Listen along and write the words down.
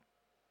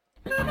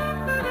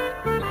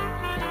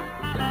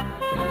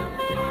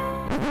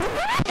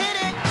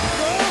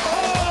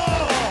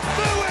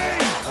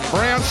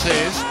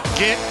says,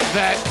 get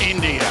that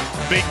India.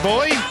 Big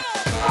boy.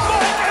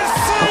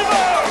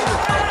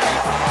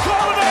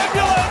 Call an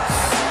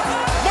ambulance!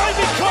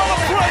 Maybe call a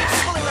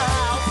priest!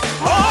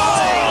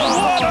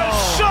 Oh, what a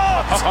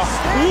shot!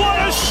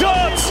 What a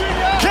shot!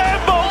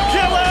 Campbell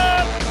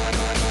Gillard!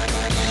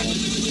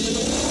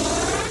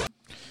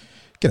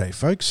 G'day,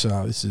 folks.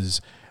 This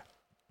is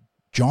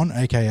John,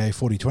 aka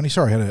 4020.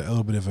 Sorry, I had a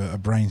little bit of a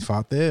brain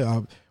fart there.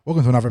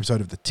 Welcome to another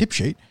episode of The Tip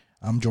Sheet.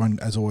 I'm joined,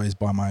 as always,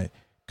 by my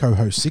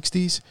co-host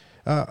 60s.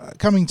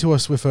 Coming to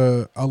us with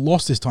a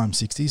loss this time,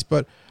 60s,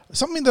 but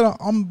something that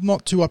I'm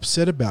not too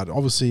upset about.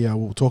 Obviously,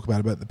 we'll talk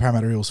about the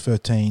Parramatta Eels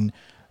 13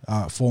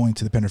 falling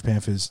to the Penrith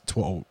Panthers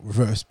 12,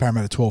 reverse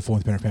Parramatta 12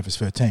 falling to the Penrith Panthers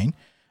 13.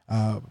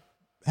 How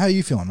are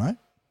you feeling, mate?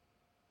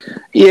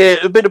 Yeah,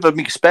 a bit of a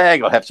mixed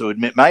bag, I have to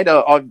admit, mate.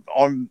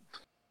 I'm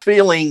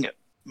feeling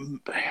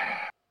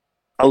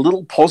a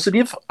little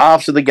positive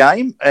after the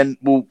game, and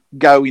we'll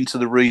go into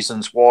the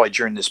reasons why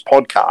during this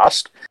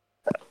podcast.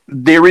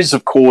 There is,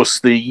 of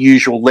course, the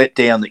usual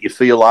letdown that you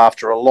feel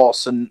after a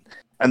loss, and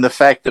the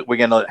fact that we're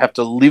going to have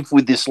to live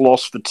with this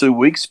loss for 2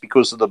 weeks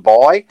because of the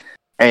bye,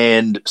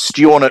 and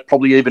stew on it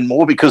probably even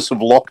more because of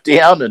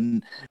lockdown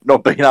and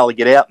not being able to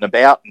get out and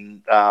about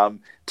and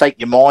take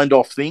your mind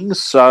off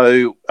things.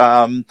 So,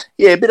 a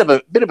bit of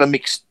a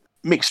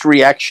mixed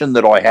reaction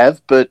that I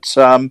have, but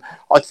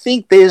I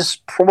think there's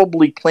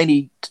probably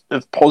plenty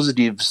of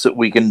positives that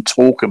we can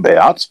talk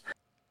about,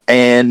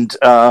 and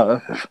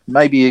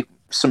maybe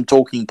some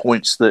talking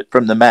points that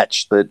from the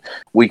match that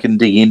we can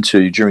dig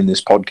into during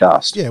this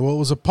podcast. Yeah, well, it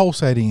was a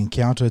pulsating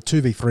encounter,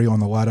 2v3 on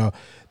the ladder.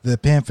 The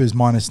Panthers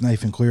minus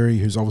Nathan Cleary,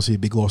 who's obviously a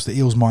big loss. The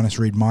Eels minus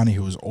Reid Marnie,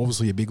 who was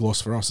obviously a big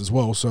loss for us as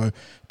well. So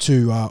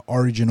two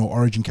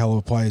Origin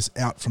caliber players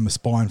out from the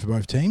spine for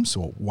both teams,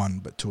 or one,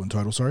 but two in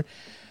total, sorry.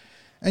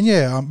 And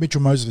yeah,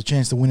 Mitchell Moses a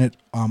chance to win it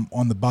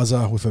on the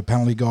buzzer with a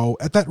penalty goal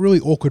at that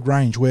really awkward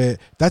range where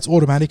that's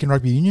automatic in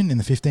rugby union in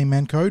the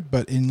 15-man code,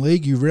 but in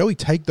league you rarely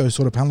take those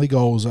sort of penalty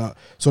goals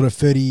sort of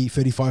 30,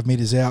 35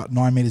 metres out,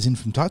 9 metres in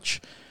from touch,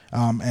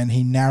 and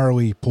he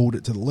narrowly pulled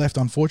it to the left,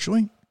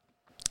 unfortunately.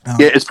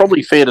 It's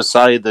probably fair to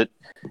say that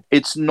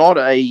it's not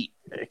a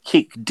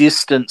kick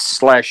distance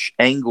 /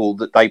 angle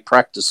that they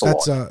practice a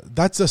lot.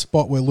 That's a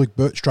spot where Luke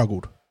Burt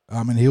struggled,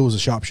 and he was a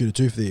sharpshooter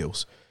too for the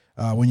Eels.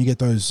 When you get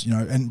those,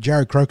 and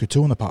Jared Croker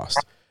too in the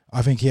past.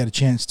 I think he had a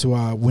chance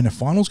to win a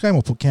finals game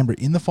or put Canberra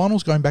in the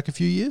finals going back a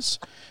few years,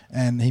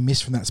 and he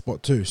missed from that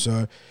spot too.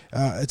 So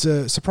it's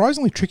a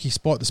surprisingly tricky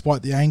spot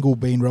despite the angle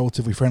being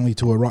relatively friendly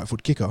to a right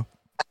foot kicker.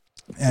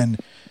 And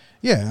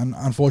yeah,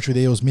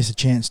 unfortunately the Eels miss a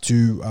chance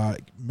to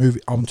move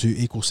on to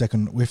equal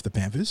second with the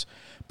Panthers.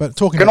 But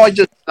can I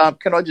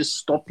just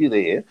stop you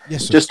there?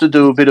 Yes, sir. Just to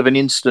do a bit of an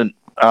instant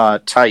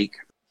take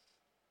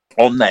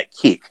on that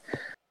kick.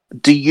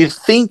 Do you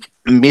think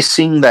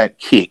missing that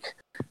kick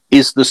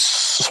is the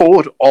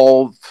sort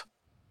of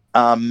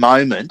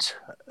moment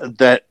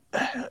that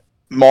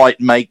might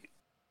make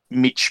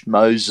Mitch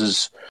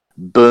Moses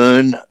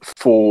burn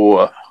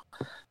for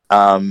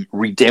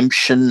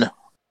redemption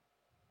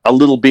a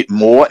little bit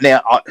more?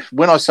 Now,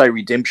 when I say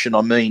redemption,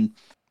 I mean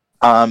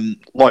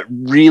like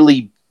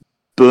really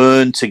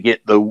burn to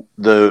get to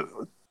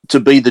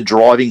be the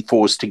driving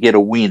force to get a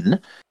win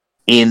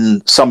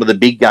in some of the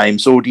big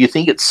games, or do you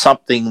think it's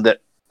something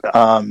that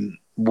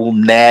will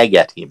nag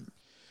at him?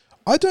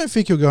 I don't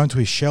think he'll go into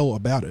his shell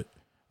about it.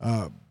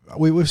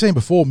 We've seen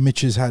before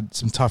Mitch has had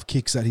some tough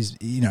kicks that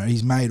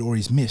he's made or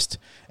he's missed,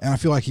 and I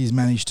feel like he's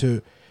managed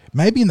to.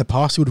 Maybe in the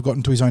past he would have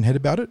gotten to his own head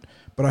about it,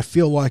 but I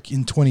feel like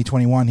in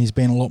 2021 he's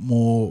been a lot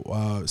more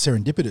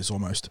serendipitous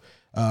almost,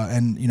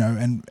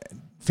 and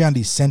found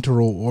his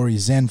centre or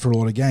his zen for a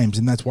lot of games,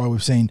 and that's why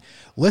we've seen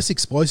less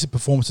explosive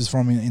performances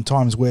from him in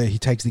times where he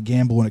takes the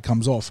gamble and it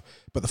comes off.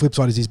 But the flip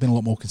side is he's been a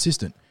lot more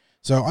consistent.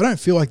 So I don't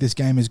feel like this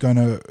game is going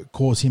to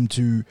cause him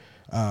to,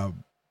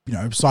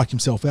 psych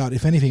himself out.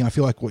 If anything, I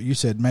feel like what you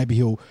said, maybe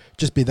he'll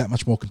just be that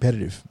much more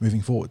competitive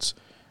moving forwards.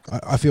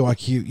 I feel like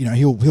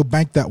he'll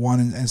bank that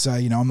one and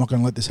say, I'm not going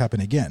to let this happen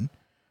again.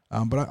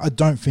 But I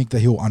don't think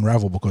that he'll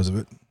unravel because of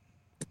it.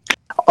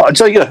 I'll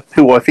tell you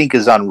who I think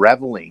is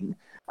unravelling.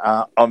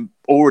 I'm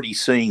already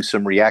seeing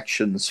some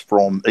reactions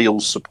from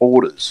Eels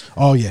supporters.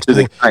 Oh, yeah. To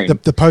the game.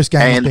 The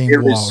post-game has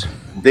been wild.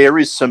 There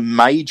is some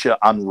major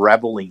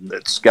unravelling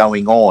that's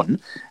going on,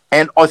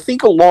 and I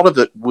think a lot of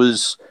it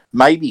was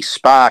maybe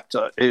sparked.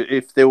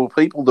 If there were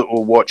people that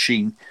were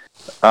watching,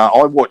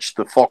 I watched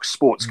the Fox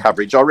Sports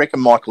coverage. I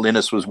reckon Michael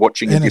Ennis was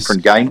watching a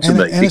different game to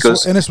me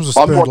because Ennis was a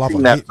Spurs lover.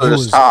 That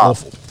first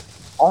half.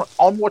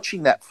 I'm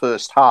watching that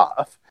first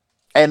half,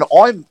 and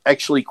I'm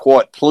actually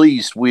quite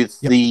pleased with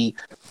the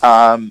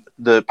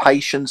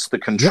patience, the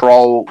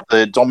control,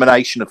 the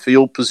domination of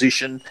field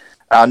position.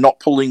 Not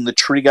pulling the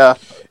trigger.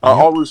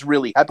 I was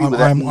really happy with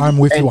that. I'm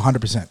with you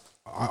 100%.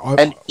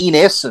 And in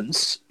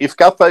essence, if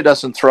Gutho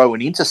doesn't throw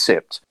an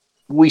intercept,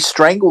 we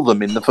strangle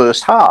them in the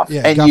first half.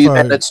 Yeah,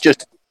 and it's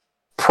just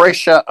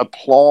pressure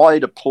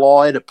applied,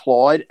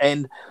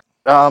 and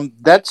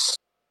that's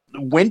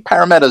when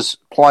Parramatta's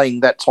playing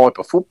that type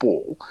of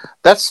football,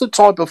 that's the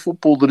type of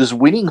football that is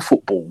winning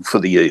football for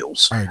the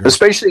Eels,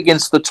 especially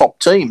against the top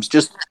teams.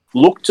 Just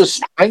look to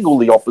strangle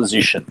the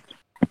opposition.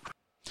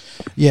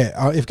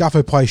 Yeah, if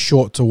Gutho plays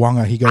short to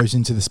Wanga, he goes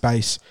into the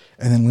space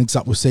and then links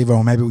up with Sivo,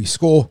 and maybe we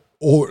score,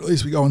 or at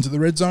least we go into the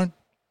red zone.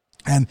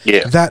 And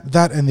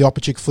that and the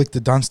Opachik flick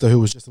to Dunster, who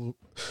was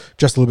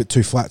just a little bit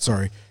too flat,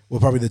 were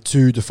probably the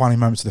two defining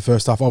moments of the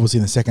first half. Obviously,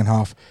 in the second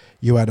half,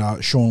 you had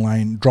Sean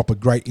Lane drop a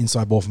great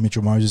inside ball from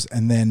Mitchell Moses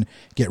and then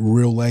get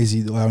real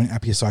lazy, allowing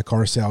Apiasai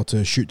Coruscant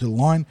to shoot to the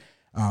line.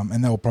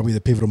 And they were probably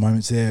the pivotal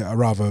moments there. A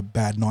rather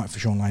bad night for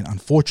Sean Lane,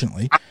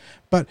 unfortunately.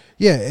 But,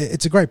 yeah,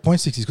 it's a great point,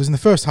 60s, because in the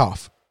first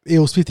half,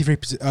 Eels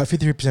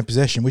 53%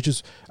 possession, which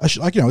is,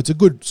 it's a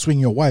good swing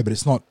your way, but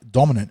it's not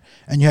dominant.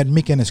 And you had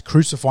Mick Ennis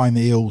crucifying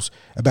the Eels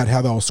about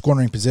how they were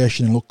squandering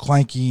possession and looked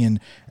clanky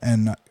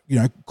and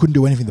couldn't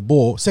do anything with the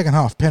ball. Second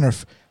half,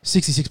 Penrith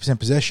 66%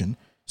 possession,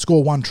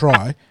 score one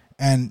try,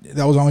 and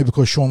that was only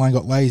because Sean Lane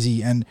got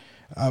lazy. And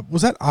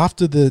was that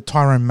after the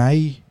Tyrone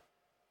May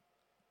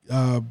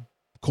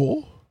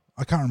call?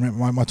 I can't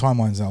remember. My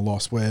timeline's now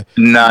lost. Where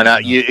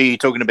you're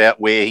talking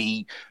about where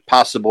he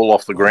passed the ball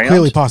off the ground.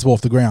 Clearly passed the ball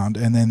off the ground,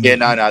 and then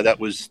that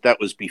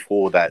was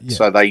before that. Yeah.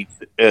 So they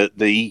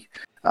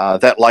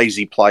that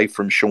lazy play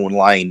from Sean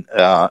Lane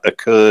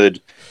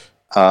occurred.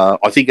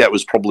 I think that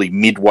was probably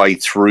midway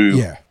through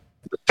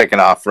the second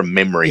half from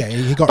memory. Yeah,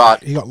 he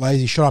got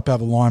lazy, shot up out of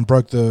the line,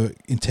 broke the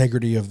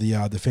integrity of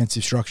the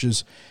defensive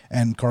structures,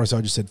 and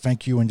Coruscant just said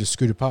thank you and just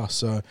scooted past.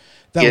 So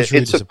that was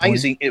really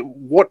disappointing. It's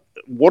amazing.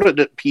 What it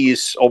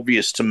appears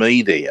obvious to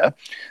me there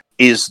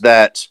is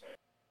that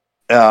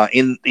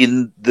in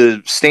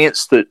the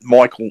stance that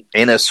Michael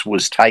Ennis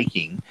was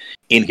taking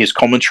in his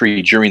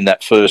commentary during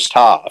that first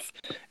half,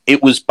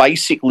 it was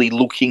basically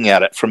looking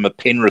at it from a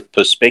Penrith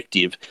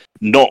perspective,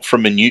 not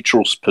from a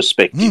neutral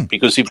perspective.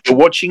 Because if you're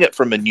watching it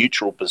from a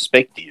neutral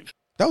perspective,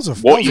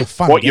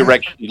 what you're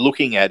actually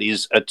looking at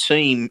is a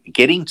team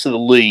getting to the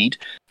lead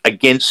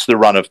against the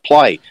run of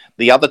play.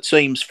 The other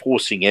team's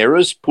forcing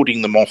errors,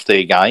 putting them off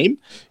their game,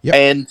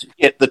 and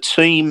yet the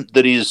team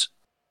that is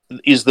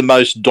the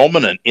most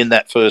dominant in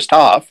that first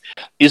half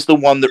is the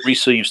one that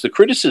receives the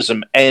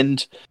criticism.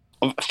 And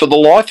for the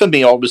life of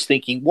me, I was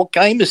thinking, what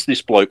game is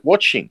this bloke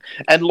watching?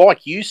 And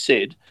like you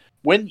said,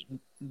 when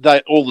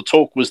all the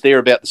talk was there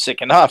about the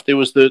second half, there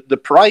was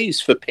the praise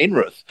for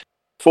Penrith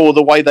for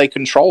the way they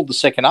controlled the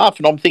second half.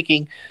 And I'm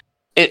thinking,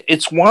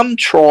 it's one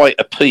try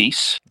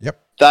apiece. Yep.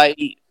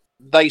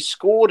 They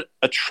scored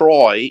a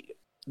try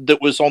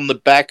that was on the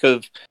back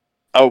of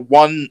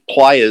one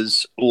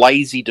player's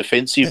lazy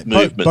defensive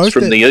movements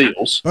from the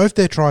Eels. Both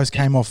their tries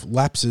came off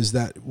lapses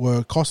that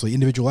were costly,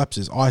 individual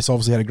lapses. Ice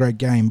obviously had a great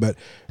game, but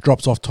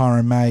drops off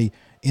Tyrone May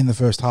in the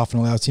first half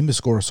and allows him to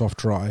score a soft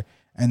try.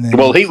 And then,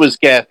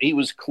 he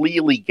was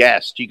clearly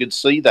gassed. You could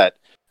see that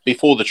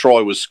before the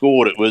try was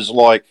scored. It was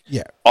like,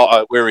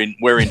 we're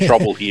in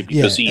trouble here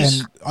because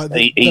he's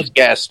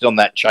gassed on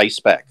that chase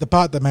back. The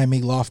part that made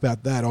me laugh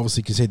about that,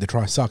 obviously, because the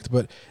try sucked,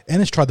 but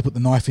Ennis tried to put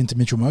the knife into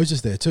Mitchell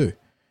Moses there too.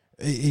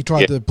 He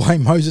tried to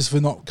blame Moses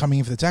for not coming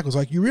in for the tackles.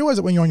 Like, you realise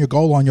that when you're on your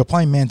goal line, you're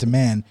playing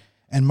man-to-man,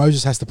 and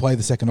Moses has to play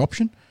the second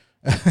option.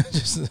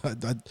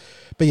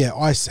 But yeah,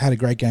 Ice had a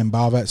great game.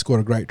 Barvat scored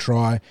a great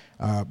try.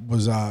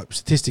 Was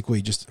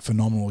statistically just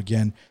phenomenal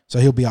again. So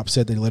he'll be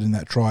upset that he let in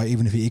that try,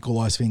 even if he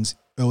equalised things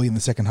early in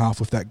the second half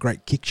with that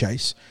great kick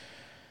chase.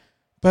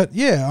 But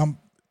yeah,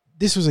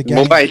 this was a game.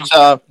 Well, mate,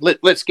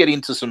 let's get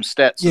into some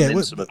stats. Yeah,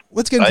 let's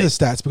get into the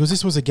stats, because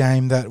this was a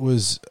game that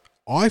was,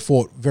 I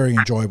thought, very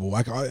enjoyable.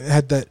 Like, I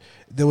had that,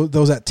 there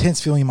was that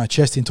tense feeling in my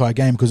chest the entire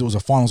game because it was a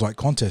finals-like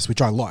contest,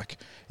 which I like.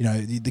 You know,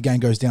 the game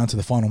goes down to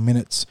the final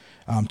minutes.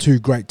 Two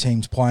great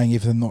teams playing,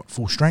 even not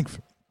full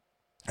strength.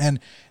 And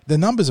the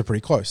numbers are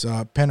pretty close.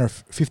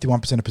 Penrith,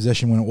 51% of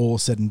possession when all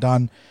is said and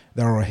done.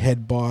 They were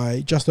ahead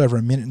by just over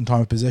a minute in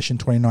time of possession,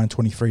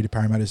 29-23 to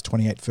Parramatta's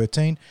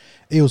 28-13.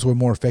 Eels were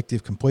more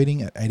effective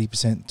completing at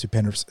 80% to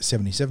Penrith's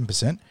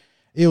 77%.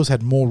 Eels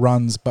had more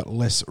runs but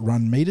less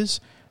run meters.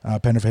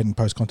 Penrith had in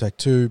post-contact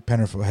 2.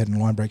 Penrith had in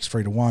line breaks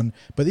 3-1.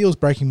 But the Eels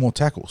breaking more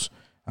tackles.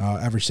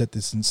 Average set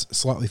distance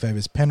slightly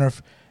favours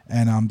Penrith.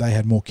 And they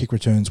had more kick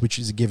returns, which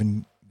is a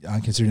given,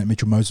 considering that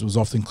Mitchell Moses was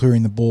often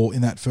clearing the ball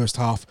in that first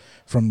half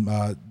from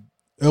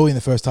early in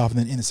the first half and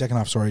then in the second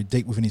half,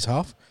 deep within his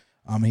half.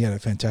 He had a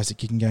fantastic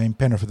kicking game.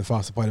 Penrith with the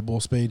faster play to ball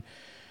speed.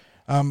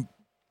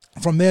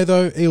 From there,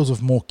 though, Eels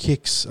with more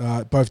kicks.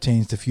 Both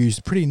teams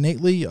diffused pretty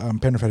neatly.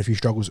 Penrith had a few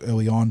struggles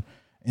early on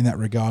in that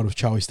regard, with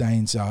Charlie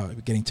Staines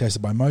getting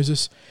tested by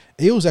Moses.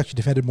 Eels actually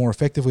defended more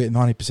effectively at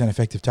 90%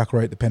 effective tackle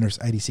rate. The Penrith's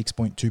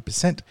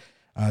 86.2%.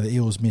 The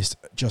Eels missed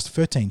just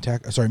 31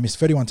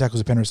 tackles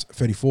to Penrith's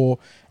 34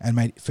 and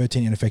made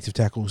 13 ineffective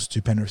tackles to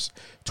Penrith's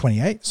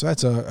 28. So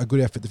that's a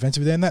good effort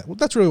defensively there. And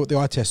that's really what the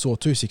eye test saw,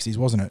 260s,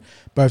 wasn't it?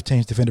 Both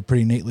teams defended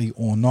pretty neatly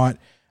all night.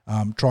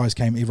 Tries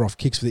came either off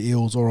kicks for the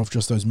Eels or off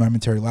just those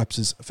momentary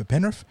lapses for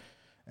Penrith.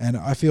 And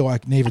I feel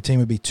like neither team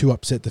would be too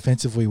upset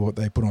defensively what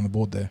they put on the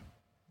board there.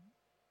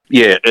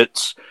 Yeah,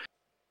 it's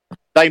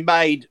they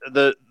made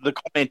the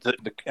comment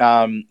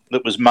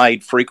that was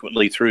made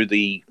frequently through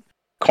the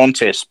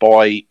contest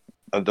by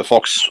the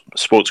Fox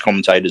Sports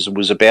commentators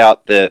was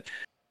about the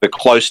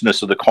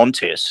closeness of the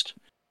contest,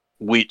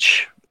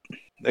 which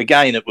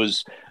again it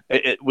was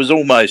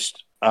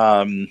almost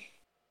what's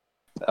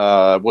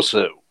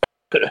it?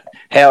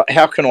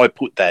 How can I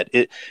put that?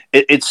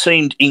 It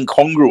seemed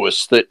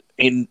incongruous that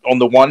on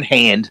the one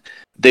hand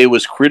there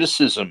was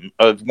criticism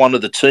of one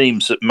of the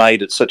teams that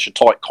made it such a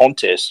tight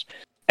contest,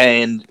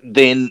 and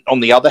then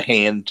on the other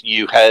hand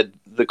you had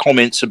the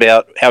comments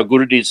about how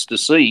good it is to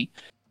see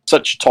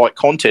such a tight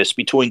contest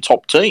between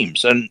top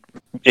teams, and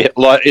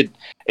it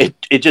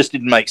just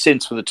didn't make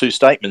sense for the two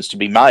statements to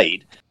be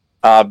made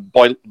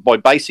by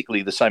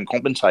basically the same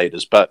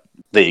commentators. But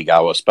there you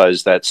go. I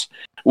suppose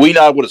we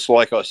know what it's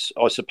like, I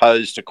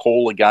suppose, to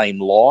call a game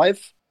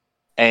live,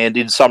 and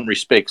in some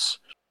respects,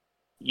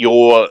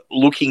 you're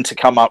looking to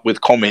come up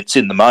with comments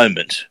in the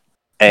moment,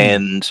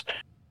 and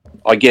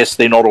I guess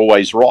they're not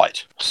always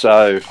right.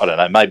 So, I don't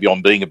know, maybe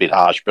I'm being a bit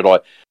harsh,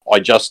 but I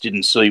just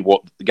didn't see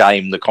what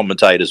game the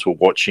commentators were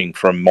watching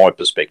from my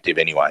perspective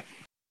anyway.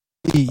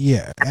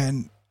 Yeah,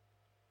 and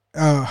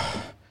I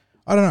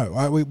don't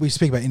know. We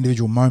speak about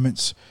individual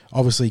moments.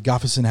 Obviously,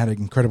 Gufferson had an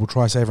incredible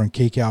try saver on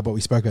Kikau, but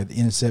we spoke about the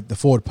intercept. The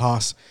forward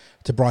pass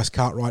to Bryce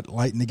Cartwright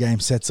late in the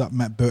game sets up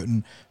Matt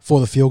Burton for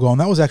the field goal,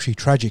 and that was actually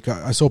tragic.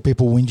 I saw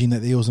people whinging that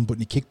the Eels didn't put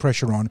any kick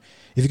pressure on.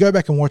 If you go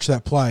back and watch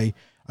that play,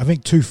 I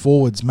think two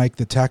forwards make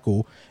the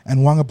tackle,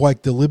 and Wanga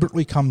Blake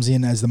deliberately comes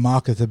in as the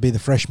marker to be the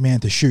fresh man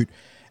to shoot,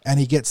 and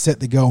he gets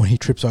set to go and he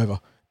trips over.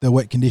 The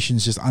wet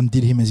conditions just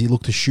undid him as he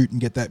looked to shoot and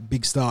get that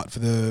big start for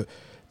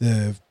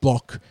the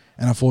block,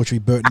 and unfortunately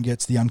Burton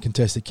gets the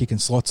uncontested kick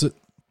and slots it.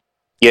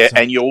 Yeah, so.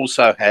 And you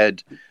also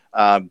had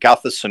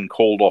Gutherson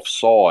called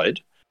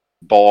offside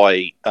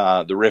by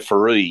the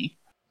referee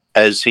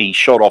as he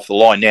shot off the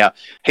line. Now,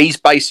 he's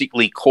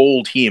basically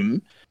called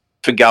him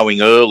for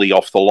going early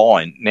off the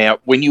line. Now,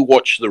 when you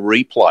watch the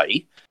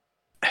replay,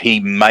 he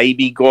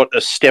maybe got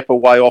a step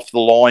away off the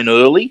line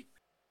early,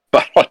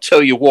 but I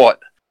tell you what,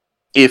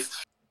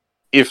 if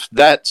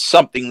that's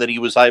something that he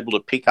was able to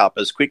pick up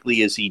as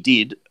quickly as he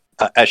did,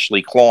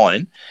 Ashley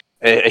Klein,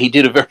 he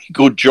did a very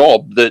good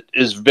job that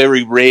is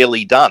very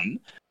rarely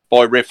done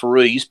by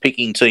referees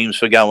picking teams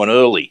for going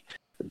early.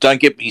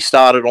 Don't get me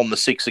started on the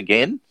 6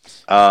 again.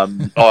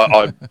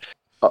 I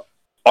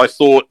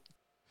thought,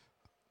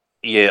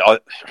 yeah,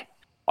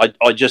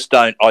 I just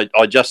don't.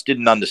 I just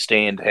didn't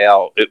understand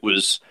how it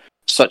was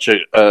such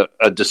a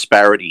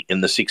disparity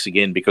in the 6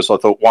 again, because I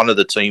thought one of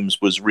the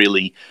teams was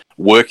really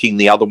working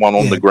the other one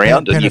on the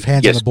ground. Penrith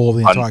hands on the ball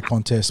the entire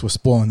contest, was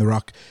spoiling the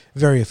ruck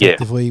very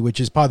effectively, which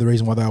is part of the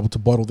reason why they were able to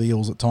bottle the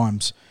Eels at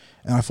times.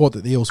 And I thought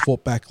that the Eels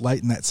fought back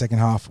late in that second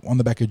half on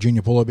the back of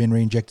Junior Paulo being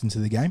re-injected into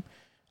the game.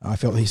 I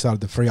felt he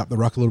started to free up the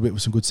ruck a little bit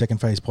with some good second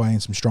phase play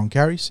and some strong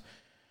carries.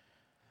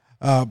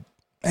 And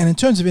in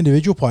terms of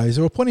individual players,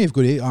 there were plenty of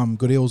good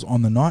Eels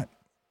on the night.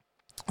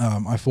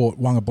 I thought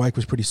Wanga Blake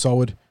was pretty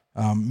solid.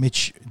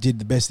 Mitch did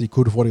the best that he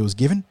could with what he was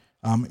given.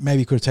 Maybe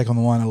he could have taken on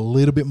the line a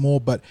little bit more,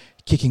 but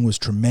kicking was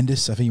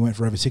tremendous. I think he went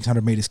for over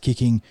 600 metres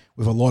kicking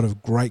with a lot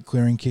of great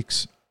clearing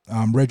kicks.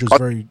 Reg was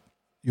very...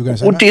 You were going to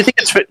say, well, do you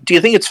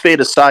think it's fair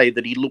to say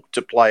that he looked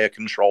to play a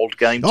controlled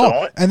game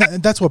tonight?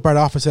 And that's what Brad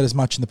Arthur said as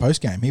much in the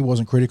post game. He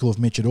wasn't critical of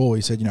Mitch at all.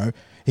 He said,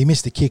 he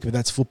missed the kick, but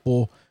that's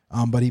football.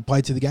 But he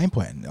played to the game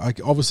plan.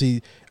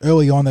 Obviously,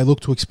 early on they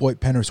looked to exploit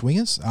Penrith's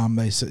wingers.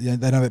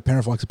 They know that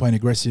Penrith likes to play an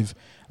aggressive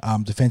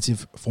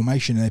defensive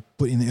formation, and they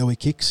put in the early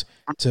kicks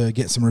to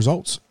get some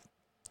results.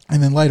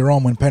 And then later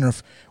on, when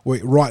Penrith were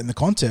right in the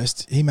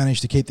contest, he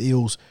managed to keep the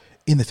Eels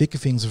in the thick of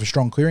things of a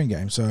strong clearing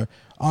game. So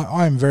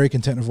I am very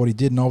content with what he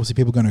did, and obviously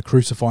people are going to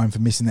crucify him for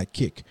missing that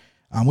kick,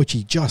 which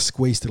he just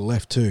squeezed to the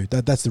left too.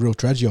 That's the real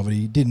tragedy of it.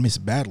 He didn't miss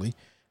it badly,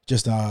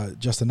 just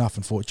enough,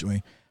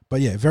 unfortunately. But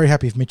yeah, very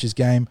happy with Mitch's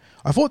game.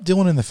 I thought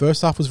Dylan in the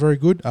first half was very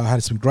good.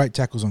 Had some great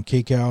tackles on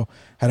Kikau.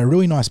 Had a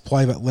really nice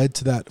play that led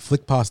to that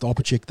flick past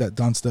Opachik that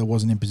Dunster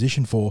wasn't in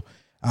position for,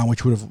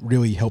 which would have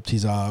really helped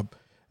his, I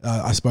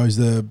suppose,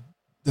 the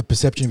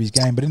perception of his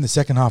game. But in the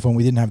second half, when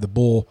we didn't have the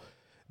ball,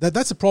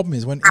 that's the problem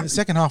is when in the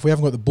second half we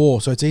haven't got the ball,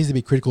 so it's easy to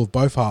be critical of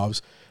both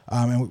halves.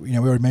 And we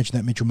already mentioned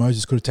that Mitchell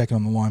Moses could have taken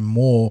on the line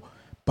more,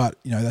 but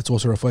that's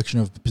also a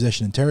reflection of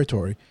possession and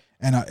territory.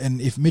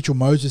 And if Mitchell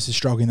Moses is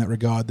struggling in that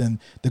regard,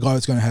 then the guy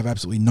that's going to have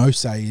absolutely no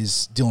say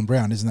is Dylan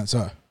Brown, isn't that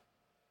so?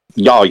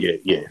 Oh,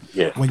 yeah.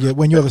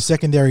 When you have a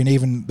secondary and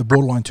even the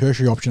borderline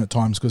tertiary option at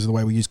times because of the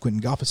way we use Quinton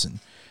Gufferson,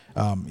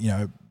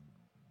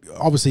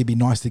 obviously it'd be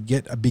nice to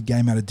get a big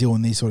game out of Dylan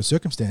in these sort of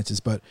circumstances,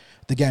 but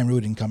the game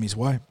really didn't come his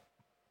way.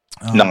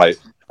 No,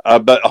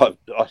 but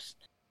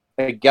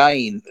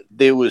again,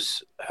 there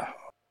was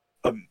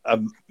a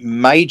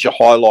major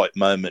highlight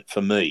moment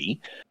for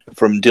me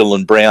from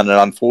Dylan Brown, and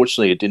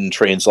unfortunately it didn't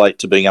translate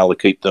to being able to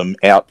keep them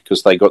out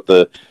because they got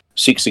the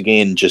 6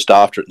 again just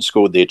after it and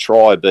scored their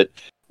try. But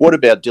what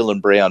about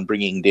Dylan Brown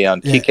bringing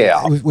down kick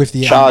out with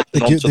the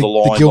charging onto the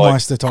line? The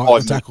Gilmeister tackle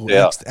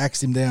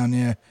axed him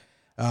down,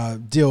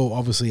 Dill,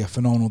 obviously a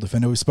phenomenal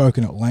defender. We've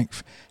spoken at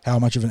length how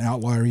much of an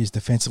outlier he is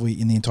defensively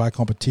in the entire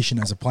competition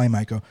as a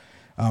playmaker,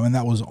 and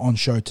that was on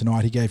show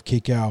tonight. He gave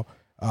Kikau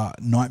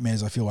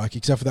nightmares, I feel like,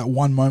 except for that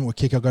one moment where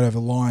Kikau got over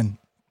the line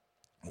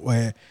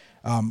where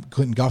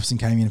Clinton Gufferson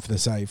came in for the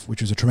save,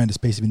 which was a tremendous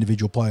piece of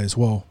individual play as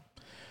well.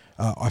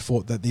 I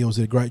thought that the Eels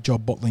did a great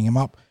job bottling him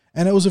up.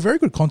 And it was a very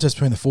good contest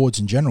between the forwards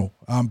in general.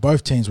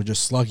 Both teams were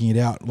just slugging it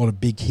out. A lot of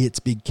big hits,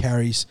 big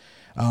carries.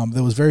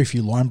 There was very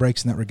few line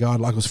breaks in that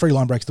regard. Like, it was 3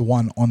 line breaks to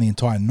 1 on the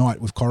entire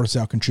night, with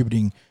Coruscant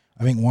contributing,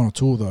 I think, 1 or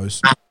 2 of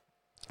those.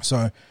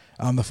 So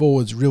the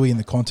forwards really in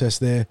the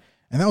contest there.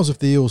 And that was with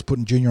the Eels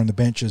putting Junior on the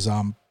bench as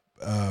not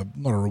a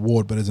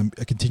reward, but as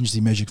a contingency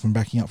measure from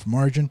backing up from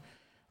Origin.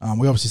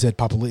 We obviously said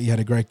Papali'i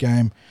had a great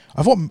game.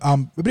 I thought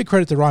a bit of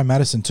credit to Ryan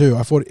Madison too.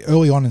 I thought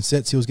early on in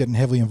sets he was getting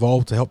heavily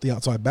involved to help the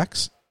outside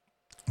backs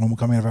when we're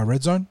coming out of our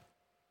red zone.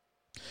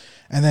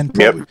 And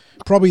then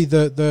probably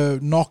the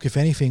knock, if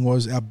anything,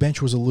 was our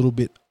bench was a little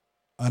bit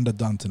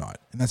underdone tonight.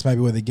 And that's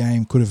maybe where the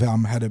game could have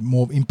had a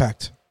more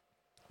impact.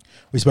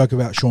 We spoke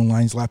about Sean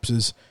Lane's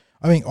lapses.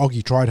 I think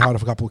Oggy tried harder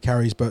for a couple of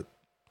carries, but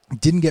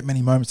didn't get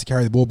many moments to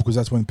carry the ball because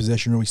that's when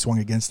possession really swung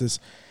against us.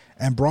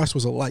 And Bryce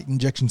was a late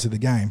injection to the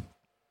game.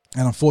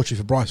 And unfortunately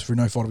for Bryce, through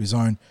no fault of his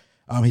own,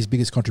 his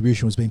biggest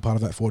contribution was being part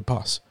of that forward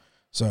pass.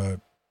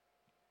 So,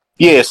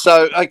 yeah.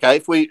 So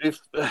okay,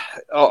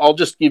 I'll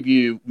just give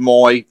you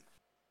my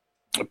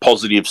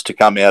positives to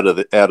come out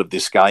of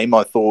this game.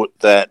 I thought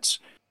that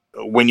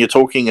when you're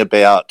talking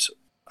about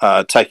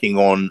taking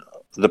on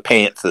the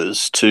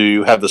Panthers,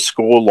 to have a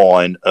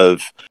scoreline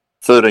of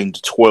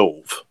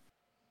 13-12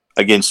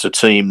 against a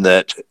team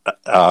that,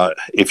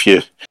 if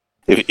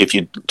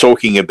you're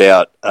talking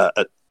about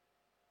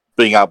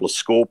being able to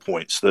score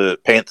points, the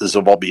Panthers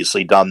have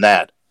obviously done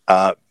that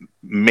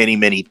many,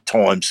 many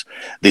times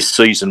this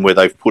season, where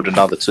they've put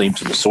another team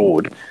to the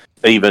sword,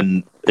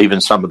 even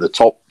some of the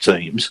top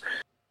teams.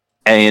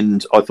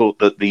 And I thought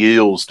that the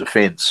Eels'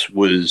 defence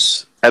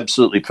was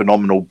absolutely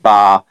phenomenal,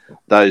 bar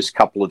those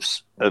couple of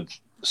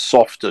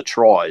softer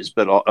tries,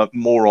 but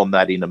more on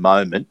that in a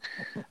moment.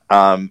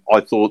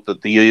 I thought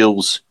that the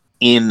Eels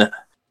in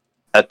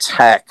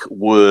attack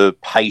were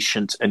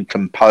patient and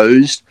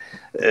composed.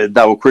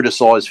 They were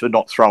criticised for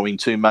not throwing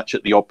too much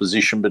at the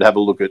opposition, but have a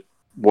look at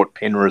what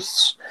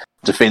Penrith's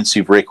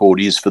defensive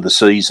record is for the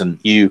season.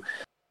 You're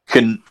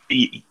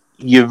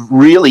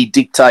really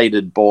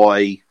dictated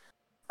by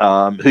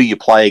who you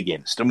play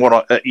against, and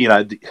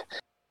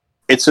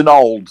it's an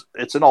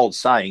old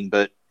saying,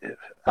 but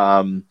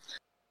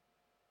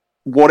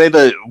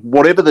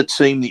whatever the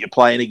team that you're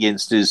playing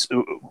against is,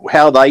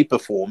 how they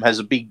perform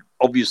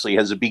obviously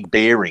has a big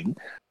bearing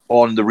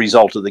on the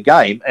result of the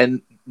game.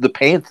 And the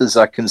Panthers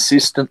are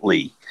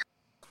consistently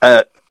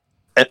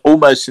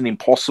almost an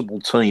impossible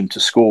team to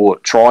score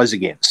tries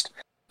against.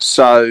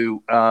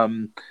 So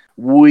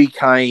we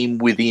came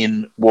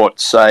within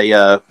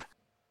a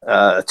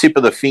tip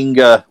of the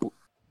finger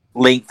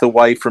length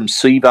away from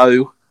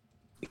Sivo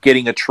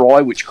getting a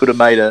try, which could have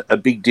made a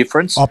big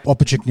difference.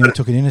 Opportunity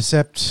took an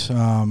intercept.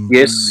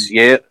 Yes,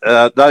 yeah.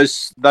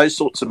 Those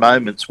sorts of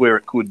moments where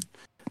it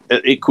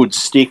could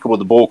stick, or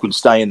the ball could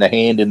stay in the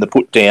hand in the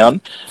put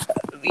down.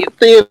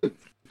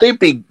 They're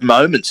big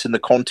moments in the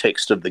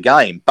context of the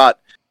game.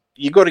 But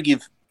you've got to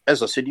give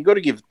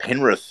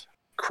Penrith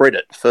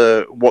credit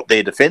for what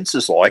their defence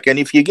is like. And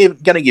if you're going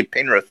to give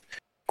Penrith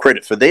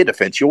credit for their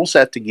defence, you also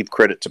have to give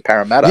credit to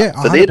Parramatta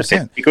for their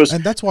defence, because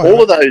that's why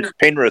all of those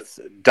Penrith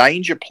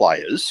danger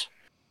players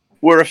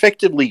were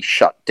effectively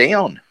shut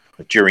down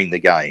during the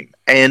game.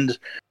 And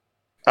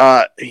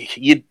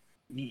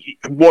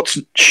what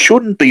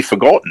shouldn't be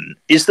forgotten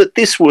is that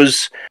this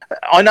was,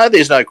 I know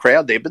there's no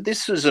crowd there, but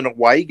this is an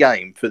away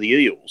game for the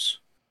Eels,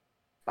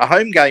 a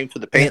home game for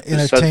the Panthers. In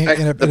a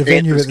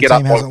venue that the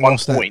team hasn't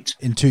lost that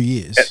in 2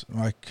 years.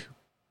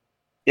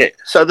 Yeah,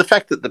 so the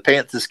fact that the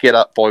Panthers get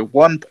up by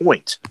 1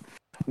 point,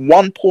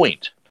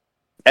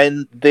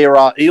 and there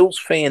are Eels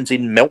fans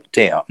in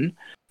meltdown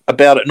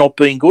about it not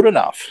being good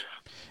enough.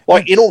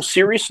 Like, in all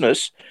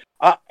seriousness,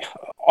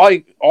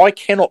 I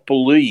cannot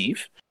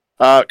believe,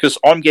 because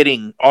I'm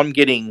getting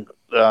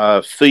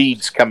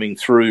feeds coming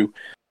through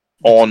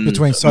on my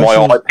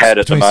iPad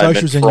at the moment. Between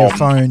socials and your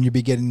phone, you'll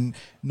be getting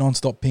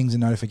non-stop pings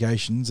and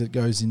notifications. It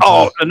goes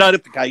into... the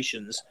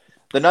notifications.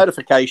 The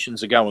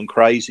notifications are going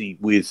crazy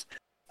with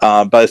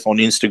both on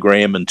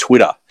Instagram and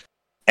Twitter.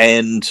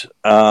 And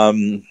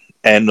I'm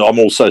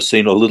also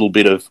seeing a little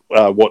bit of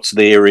what's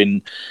there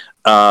in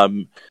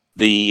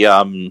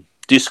the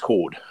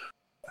Discord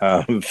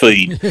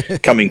feed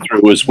coming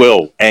through as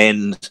well.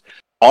 And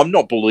I'm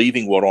not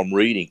believing what I'm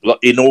reading.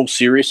 In all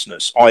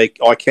seriousness, I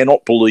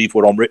cannot believe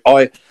what I'm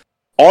reading.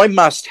 I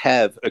must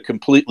have a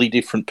completely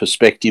different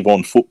perspective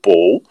on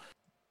football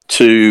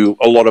to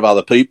a lot of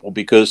other people,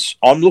 because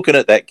I'm looking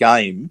at that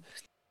game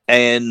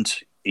and,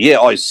 yeah,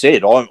 I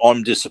said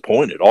I'm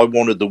disappointed. I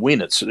wanted the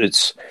win. It's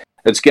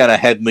going to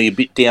have me a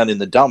bit down in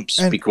the dumps,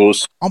 and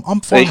because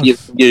I'm fine.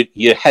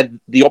 You had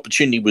the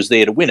opportunity was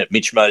there to win it.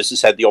 Mitch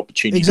Moses had the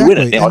opportunity to win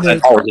it. Now,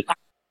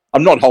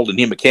 I'm not holding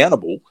him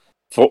accountable,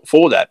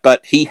 for that.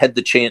 But he had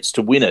the chance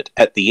to win it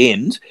at the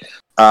end.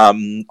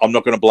 I'm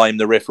not going to blame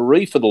the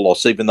referee for the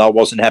loss, even though I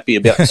wasn't happy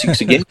about the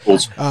 6 again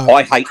rules.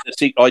 I hate the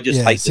six. I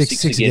just hate the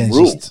six again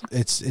rule.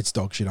 It's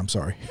dog shit. I'm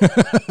sorry.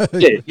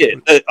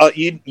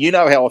 You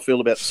know how I feel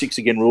about the 6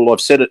 again rule.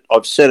 I've said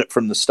it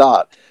from the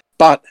start.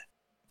 But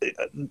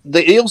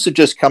the Eels have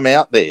just come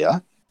out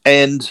there,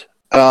 and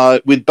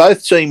with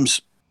both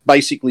teams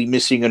basically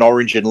missing an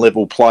origin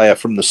level player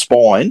from the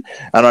spine,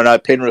 and I know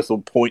Penrith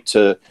will point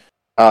to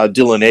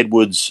Dylan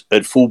Edwards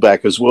at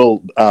fullback as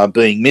well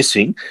being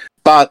missing,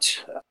 but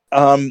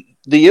the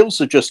Eels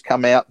have just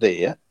come out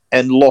there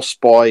and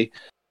lost by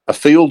a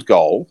field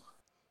goal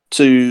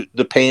to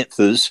the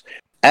Panthers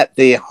at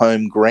their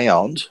home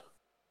ground.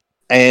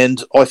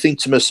 And I think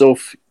to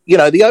myself,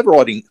 the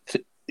overriding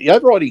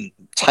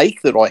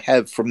take that I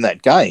have from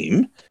that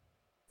game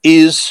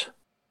is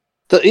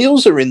the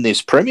Eels are in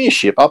this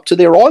premiership up to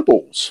their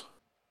eyeballs.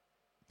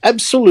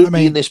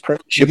 Absolutely in this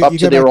premiership up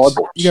to their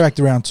eyeballs. You go back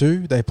to round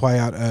 2, they play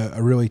out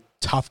a really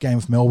tough game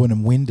with Melbourne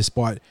and win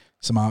despite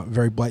some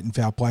very blatant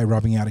foul play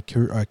rubbing out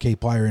a key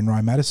player in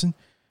Ryan Madison.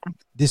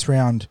 This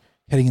round,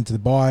 heading into the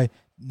bye,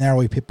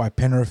 narrowly pipped by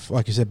Penrith.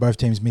 Like you said, both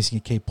teams missing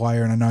a key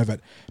player, and I know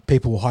that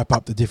people will hype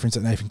up the difference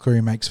that Nathan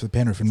Cleary makes for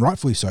Penrith, and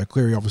rightfully so.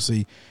 Cleary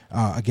obviously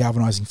a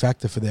galvanising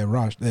factor for their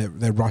rush to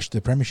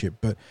the premiership.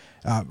 But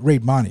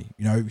Reid Marnie,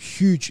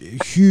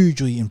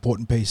 hugely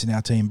important piece in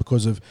our team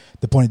because of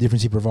the point of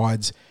difference he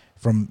provides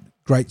from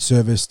great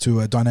service to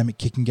a dynamic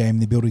kicking game,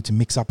 the ability to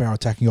mix up our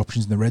attacking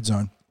options in the red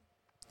zone.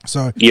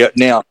 So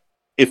now,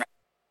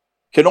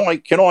 can I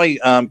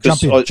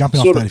jump in off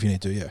that if you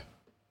need to,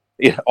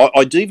 Yeah,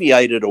 I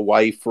deviated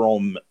away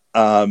from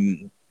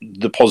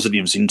the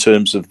positives in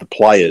terms of the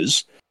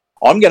players.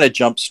 I'm going to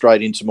jump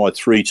straight into my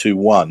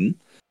 3-2-1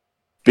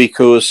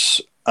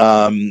 because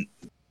I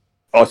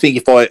think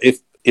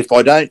if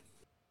I don't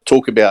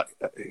talk about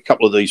a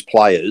couple of these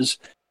players,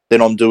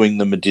 then I'm doing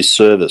them a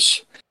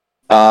disservice.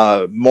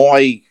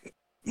 My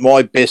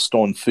best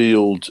on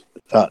field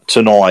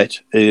tonight,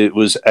 it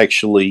was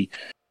actually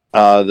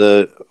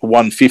the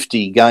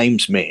 150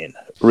 games man,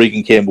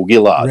 Regan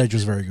Campbell-Gillard. Reg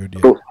was very good,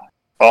 yeah.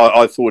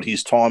 I thought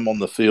his time on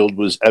the field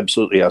was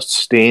absolutely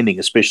outstanding,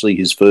 especially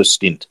his first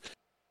stint.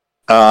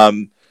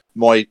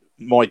 My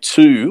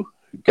 2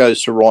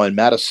 goes to Ryan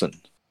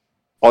Madison.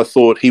 I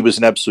thought he was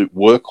an absolute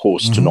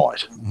workhorse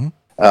tonight.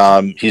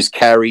 Mm-hmm. His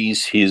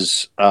carries,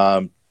 his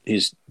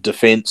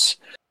defence,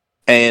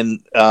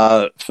 and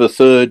for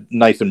third,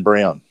 Nathan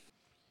Brown.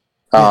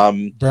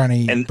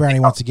 Brownie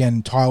once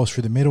again tireless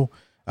through the middle.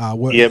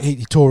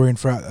 He tore in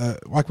for,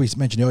 like we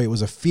mentioned earlier, it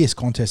was a fierce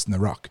contest in the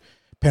ruck.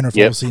 Penrith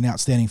obviously an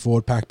outstanding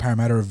forward pack.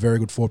 Parramatta a very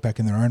good forward pack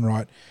in their own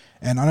right.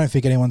 And I don't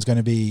think anyone's going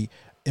to be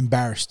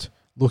embarrassed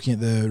looking at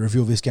the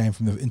review of this game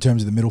in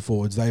terms of the middle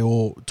forwards. They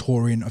all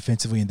tore in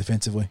offensively and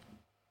defensively.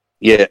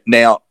 Yeah.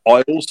 Now,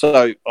 I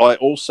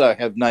also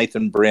have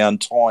Nathan Brown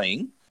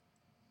tying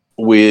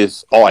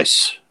with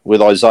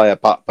Isaiah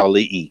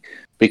Papali'i,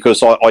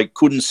 because I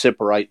couldn't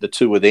separate the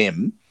two of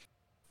them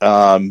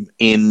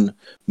in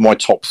my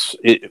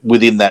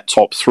within that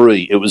top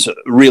 3. It was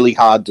really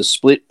hard to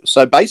split.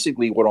 So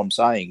basically what I'm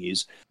saying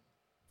is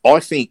I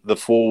think the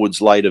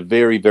forwards laid a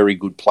very, very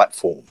good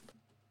platform.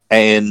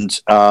 And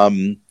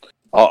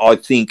I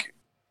think,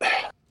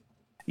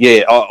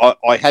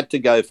 I had to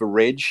go for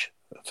Reg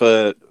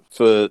for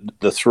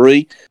the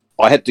 3.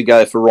 I had to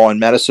go for Ryan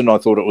Madison. I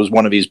thought it was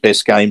one of his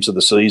best games of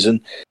the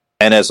season.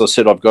 And as I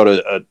said, I've got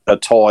a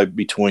tie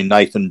between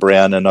Nathan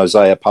Brown and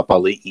Isaiah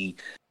Papali'i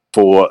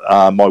for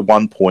my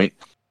 1 point,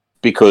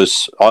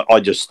 because I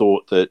just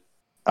thought that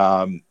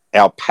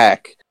our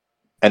pack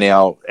and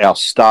our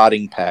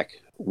starting pack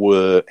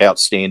were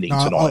outstanding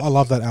tonight. I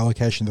love that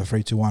allocation of the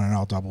 3-2-1, and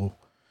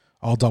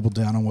I'll double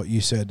down on what you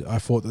said. I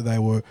thought that they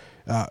were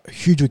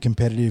hugely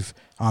competitive,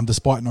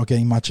 despite not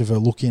getting much of a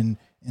look in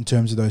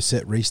terms of those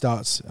set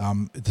restarts,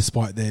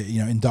 despite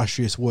their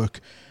industrious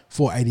work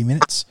for 80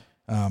 minutes.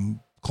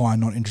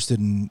 Klein not interested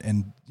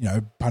in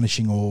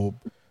punishing or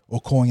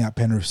calling out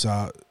Penrith's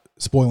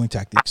spoiling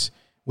tactics,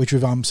 which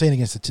we've seen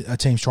against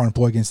teams trying to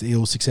employ against the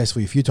Eels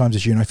successfully a few times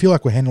this year, and I feel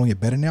like we're handling it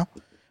better now.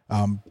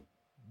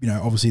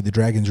 Obviously the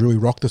Dragons really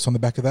rocked us on the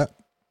back of that,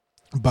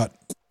 but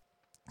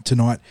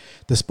tonight,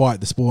 despite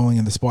the spoiling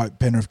and despite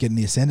Penrith getting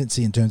the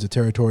ascendancy in terms of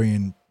territory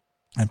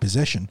and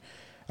possession,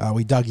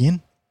 we dug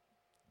in,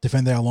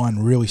 defended our line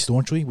really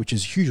staunchly, which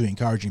is hugely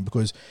encouraging,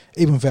 because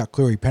even without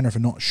Cleary, Penrith are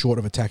not short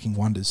of attacking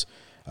wonders.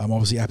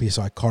 Obviously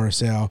Apiasai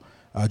Coruscant,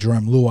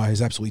 Jerome Luai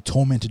has absolutely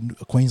tormented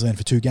Queensland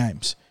for 2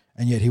 games,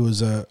 and yet he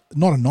was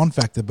not a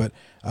non-factor, but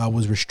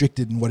was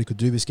restricted in what he could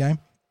do this game.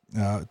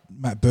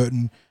 Matt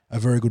Burton, a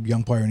very good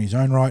young player in his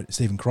own right.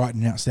 Stephen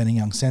Crichton, an outstanding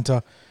young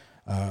centre.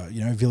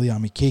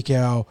 Viliami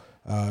Kikau,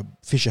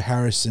 Fisher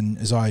Harris, and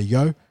Isaiah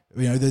Yeo.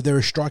 There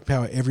is strike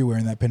power everywhere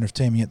in that Penrith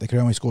team, yet they could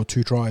only score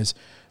 2 tries,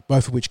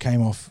 both of which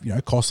came off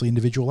costly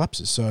individual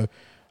lapses. So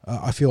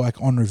I feel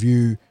like on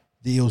review,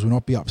 the Eels will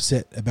not be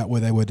upset about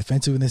where they were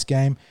defensive in this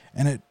game.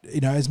 And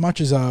as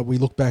much as we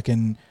look back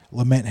and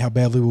lament how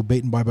badly we were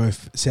beaten by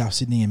both South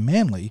Sydney and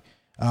Manly,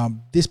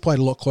 This played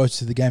a lot closer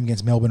to the game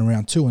against Melbourne in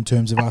round 2 in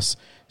terms of us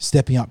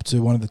stepping up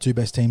to one of the 2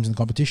 best teams in the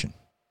competition.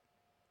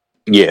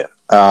 Yeah.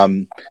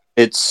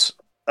 It's,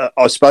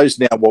 I suppose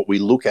now what we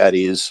look at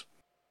is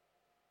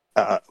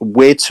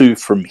where to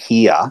from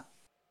here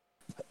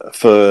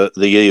for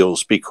the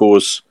Eels,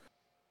 because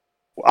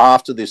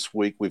after this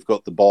week we've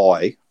got the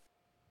bye,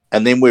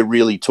 and then we're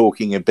really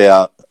talking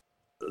about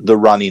the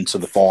run into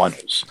the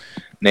finals.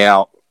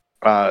 Now,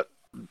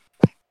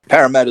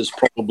 Parramatta's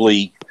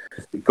probably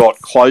got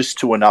close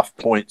to enough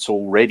points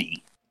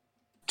already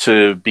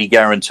to be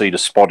guaranteed a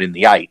spot in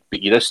the 8,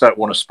 but you just don't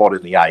want a spot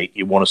in the 8,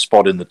 you want a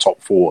spot in the top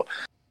 4.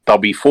 They'll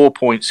be 4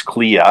 points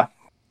clear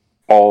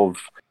of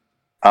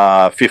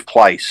 5th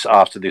place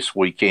after this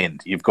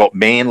weekend. You've got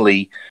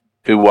Manly,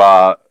 who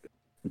are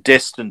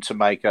destined to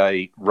make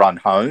a run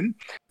home.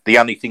 The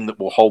only thing that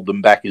will hold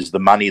them back is the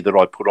money that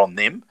I put on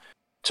them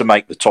to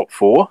make the top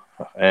 4.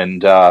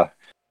 And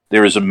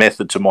there is a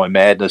method to my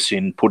madness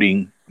in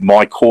putting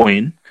my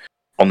coin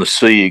on the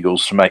Sea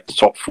Eagles to make the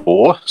top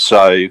 4.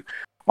 So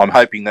I'm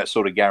hoping that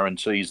sort of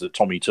guarantees that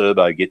Tommy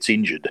Turbo gets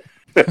injured.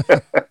 The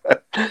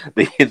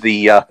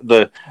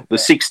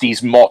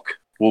 60s mock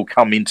will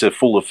come into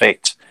full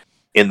effect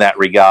in that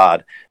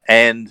regard.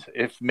 And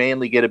if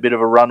Manly get a bit of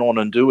a run on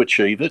and do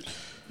achieve it,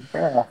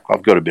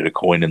 I've got a bit of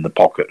coin in the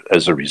pocket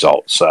as a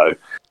result. So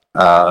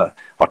I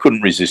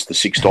couldn't resist the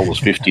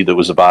 $6.50 that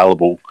was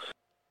available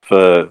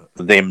for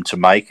them to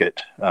make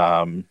it,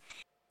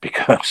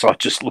 because I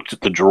just looked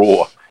at the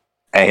draw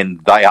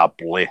and they are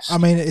blessed. I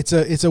mean, it's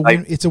a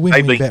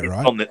win-win bet,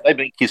 right? They've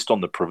been kissed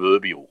on the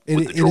proverbial.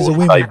 It is a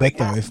win-win bet,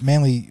 though. If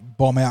Manly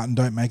bomb out and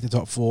don't make the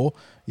top 4,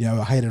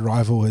 a hated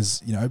rival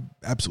has,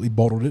 absolutely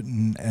bottled it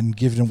and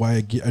given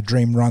away a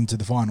dream run to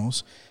the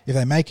finals. If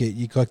they make it,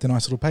 you collect a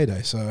nice little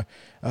payday. So,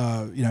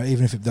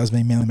 even if it does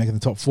mean Manly making the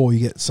top 4, you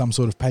get some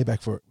sort of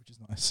payback for it, which is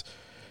nice.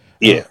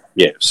 Yeah.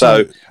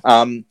 So,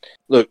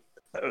 look,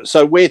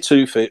 so where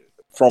to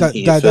from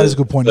here? That is a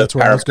good point. That's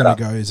where I was going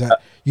to go, is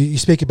that you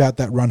speak about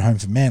that run home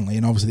for Manly,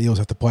 and obviously the Eels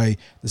have to play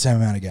the same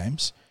amount of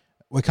games.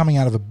 We're coming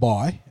out of a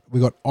bye.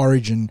 We've got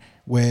Origin,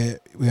 where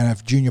we're going to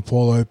have Junior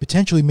Paulo,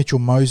 potentially Mitchell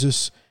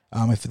Moses,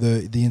 if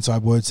the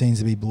inside word seems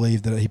to be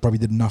believed that he probably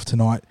did enough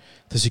tonight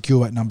to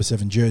secure that number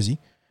 7 jersey.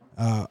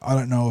 I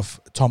don't know if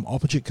Tom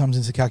Opachik comes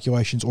into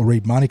calculations or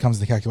Reed Marnie comes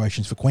into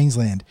calculations for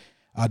Queensland,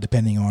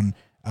 depending on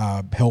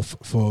health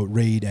for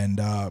Reed and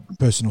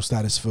personal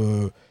status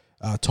for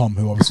Tom,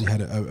 who obviously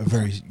had a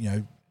very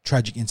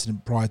tragic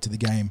incident prior to the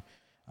game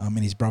and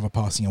his brother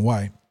passing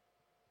away.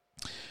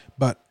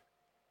 But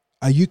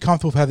are you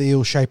comfortable with how the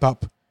Eels shape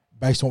up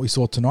based on what we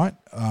saw tonight?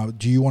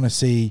 Do you want to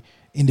see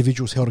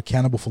individuals held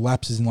accountable for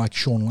lapses in like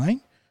Sean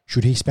Lane?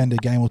 Should he spend a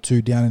game or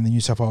 2 down in the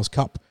New South Wales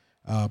Cup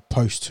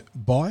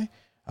post-bye?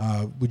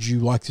 Would you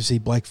like to see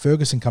Blake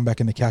Ferguson come back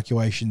in the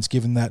calculations,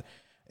 given that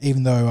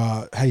even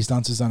though Hayes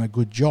Dunce has done a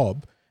good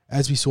job,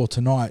 as we saw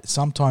tonight,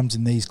 sometimes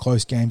in these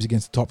close games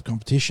against the top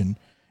competition,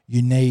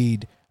 you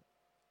need,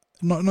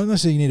 not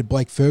necessarily you need a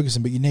Blake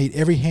Ferguson, but you need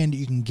every hand that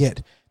you can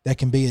get that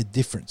can be a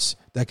difference.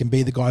 That can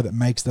be the guy that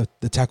makes the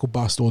tackle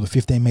bust or the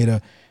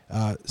 15-metre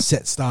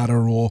set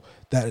starter, or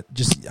that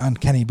just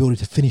uncanny ability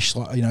to finish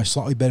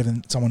slightly better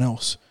than someone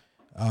else.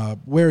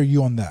 Where are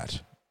you on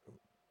that?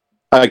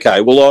 Okay,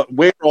 well,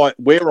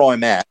 where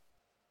I'm at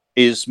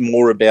is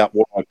more about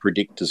what I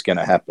predict is going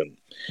to happen.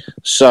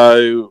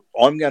 So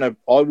I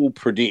will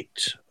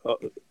predict.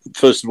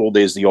 First of all,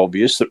 there's the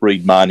obvious that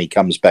Reed Marnie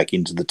comes back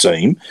into the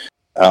team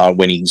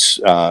when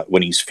he's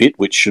fit,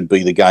 which should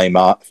be the game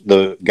after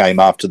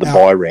the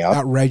bye round.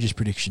 Outrageous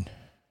prediction.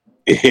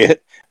 Yeah.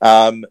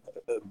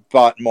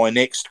 But my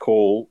next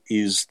call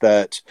is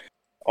that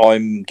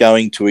I'm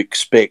going to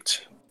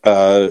expect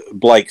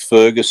Blake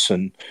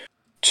Ferguson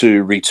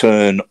to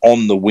return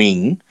on the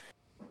wing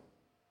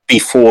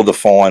before the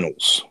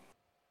finals.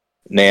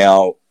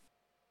 Now,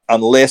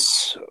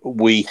 unless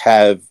we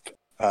have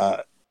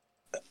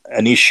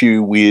an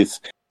issue with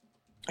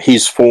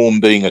his form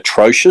being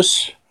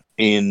atrocious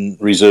in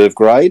reserve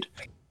grade,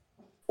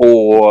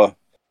 or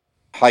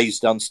Hayes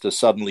Dunster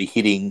suddenly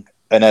hitting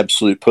an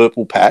absolute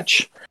purple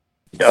patch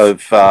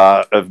of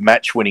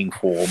match-winning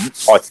form,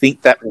 I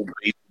think that will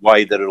be the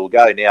way that it'll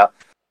go. Now,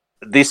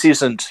 this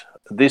isn't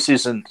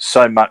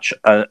so much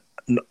a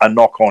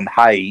knock on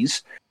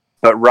Hayes,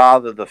 but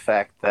rather the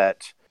fact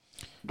that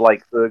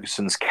Blake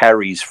Ferguson's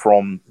carries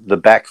from the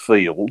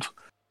backfield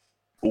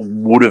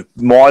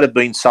might have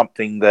been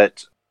something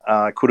that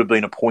could have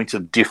been a point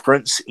of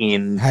difference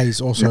in...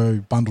 Hayes also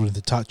bundled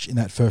into touch in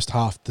that first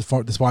half,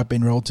 despite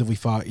being relatively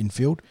far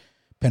infield.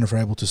 Penrith were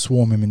able to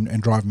swarm him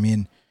and drive him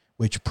in,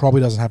 which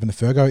probably doesn't happen to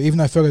Fergo, even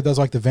though Fergo does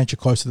like to venture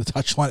close to the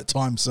touchline at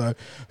times, so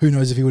who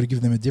knows if he would have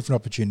given them a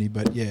different opportunity.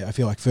 But yeah, I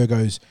feel like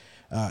Fergo's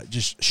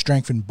just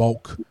strength and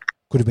bulk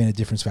could have been a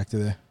difference factor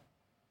there.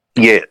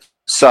 Yeah,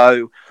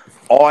 so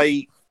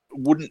I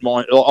wouldn't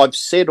mind... I've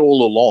said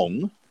all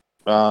along,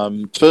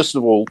 first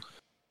of all,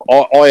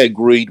 I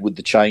agreed with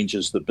the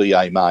changes that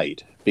BA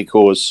made,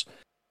 because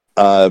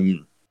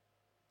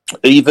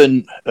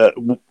even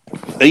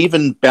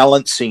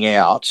balancing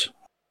out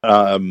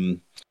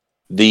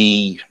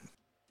the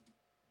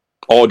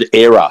odd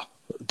error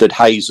that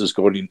Hayes has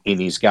got in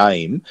his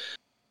game,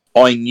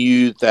 I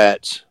knew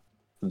that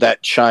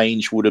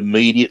change would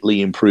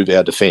immediately improve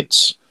our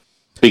defence.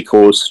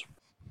 Because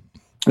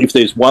if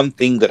there's one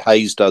thing that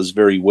Hayes does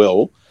very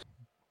well,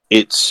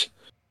 it's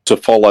to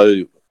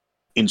follow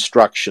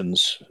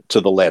instructions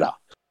to the letter.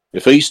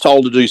 If he's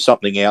told to do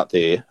something out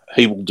there,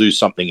 he will do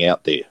something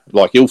out there.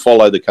 Like, he'll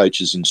follow the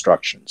coach's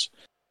instructions.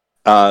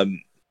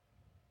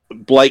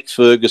 Blake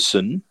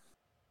Ferguson,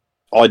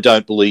 I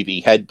don't believe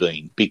he had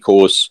been,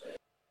 because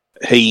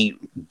he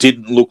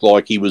didn't look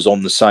like he was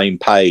on the same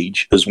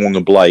page as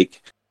Wonga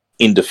Blake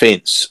in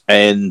defence,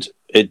 and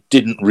it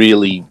didn't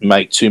really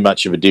make too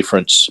much of a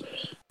difference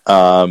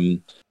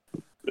who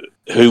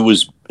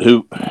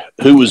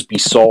was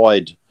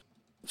beside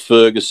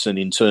Ferguson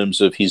in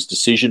terms of his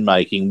decision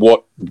making.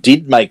 What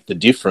did make the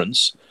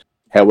difference,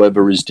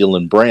 however, is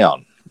Dylan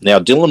Brown. Now,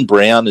 Dylan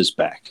Brown is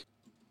back,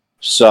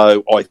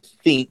 so I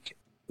think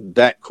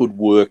that could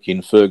work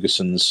in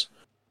Ferguson's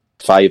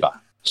favour.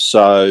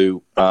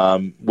 So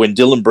when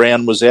Dylan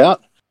Brown was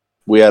out,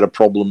 we had a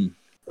problem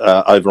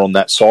over on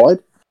that side.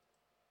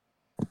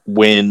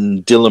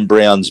 When Dylan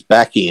Brown's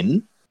back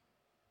in,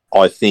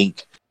 I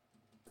think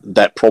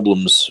that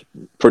problem's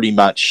pretty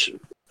much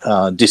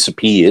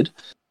disappeared.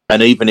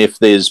 And even if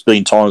there's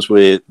been times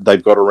where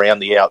they've got around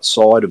the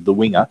outside of the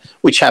winger,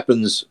 which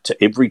happens to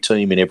every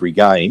team in every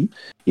game,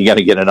 you're going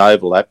to get an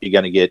overlap, you're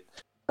going to get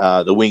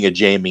the winger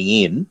jamming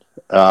in,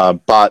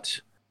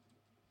 but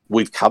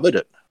we've covered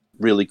it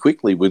really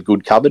quickly with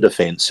good cover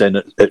defence,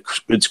 and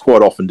it's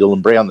quite often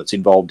Dylan Brown that's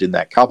involved in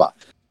that cover.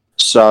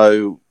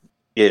 So,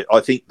 yeah,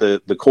 I think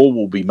the call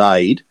will be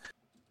made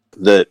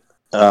that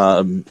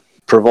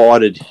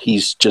provided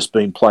he's just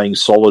been playing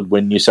solid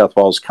when New South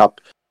Wales Cup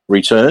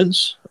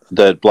returns,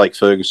 that Blake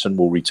Ferguson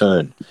will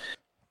return.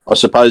 I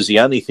suppose the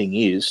only thing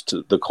is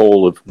the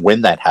call of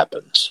when that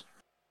happens.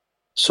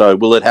 So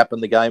will it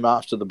happen the game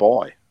after the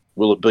bye?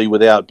 Will it be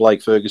without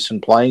Blake Ferguson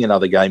playing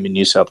another game in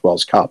New South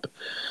Wales Cup?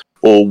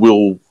 Or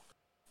will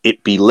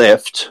it be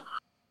left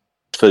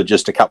for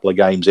just a couple of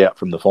games out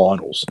from the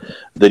finals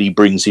that he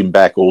brings him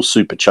back all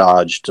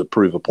supercharged to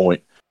prove a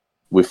point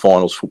with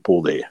finals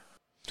football there?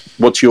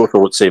 What's your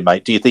thoughts there,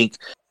 mate? Do you think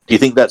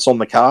that's on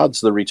the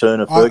cards, the return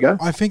of Fergo?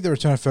 I think the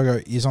return of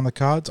Fergo is on the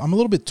cards. I'm a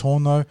little bit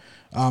torn, though.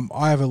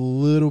 I have a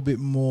little bit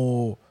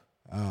more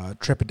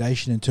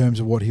trepidation in terms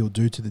of what he'll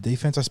do to the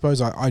defence. I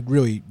suppose I'd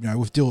really,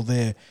 with Dill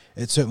there,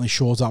 it certainly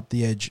shores up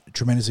the edge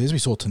tremendously, as we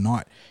saw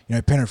tonight.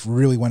 Penrith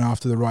really went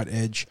after the right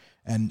edge,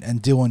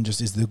 and Dillon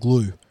just is the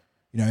glue.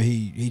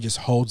 He just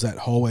holds that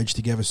whole edge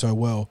together so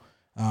well.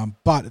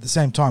 But at the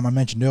same time, I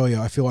mentioned earlier,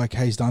 I feel like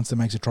Hayes Dunster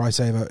makes a try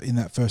saver in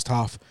that first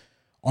half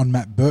on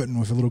Matt Burton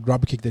with a little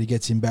grubber kick that he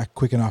gets him back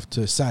quick enough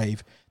to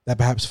save, that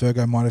perhaps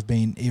Fergo might have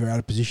been either out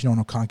of position on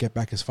or can't get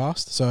back as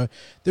fast. So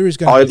there is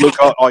going to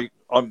be...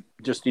 I'm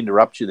just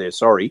interrupt you there,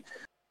 sorry.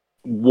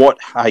 What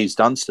Hayes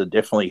Dunster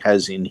definitely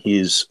has in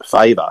his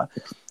favour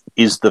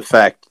is the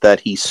fact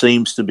that he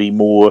seems to be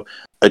more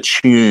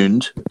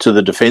attuned to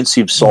the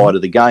defensive side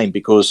of the game,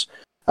 because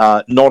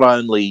not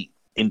only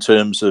in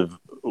terms of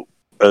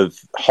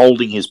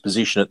holding his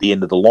position at the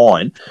end of the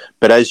line,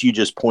 but as you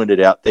just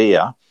pointed out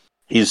there,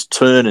 his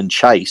turn and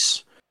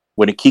chase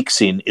when it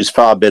kicks in is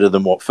far better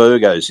than what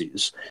Fergo's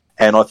is.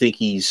 And I think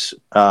he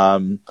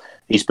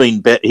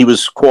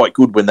was quite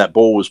good when that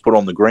ball was put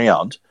on the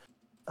ground.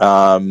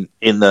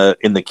 In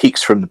the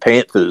kicks from the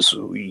Panthers,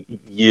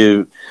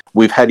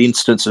 we've had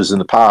instances in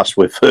the past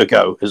where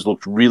Fergo has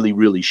looked really,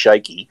 really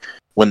shaky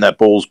when that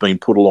ball's been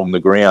put along the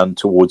ground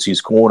towards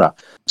his corner.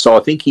 So I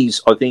think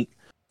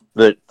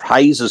that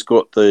Hayes has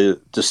got the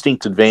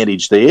distinct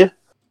advantage there,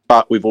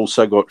 but we've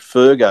also got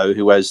Fergo,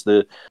 who has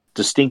the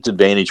distinct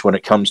advantage when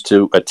it comes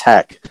to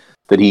attack,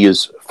 that he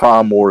is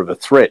far more of a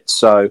threat.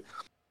 So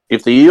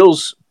if the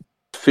Eels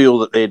feel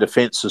that their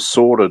defence is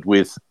sorted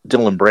with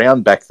Dylan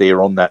Brown back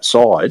there on that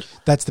side,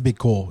 that's the big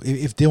call.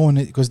 If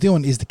Dylan, because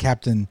Dylan is the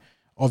captain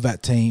of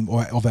that team,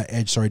 or of that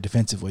edge,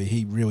 defensively,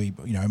 he really,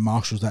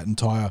 marshals that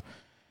entire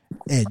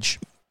edge.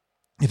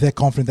 If they're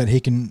confident that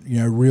he can,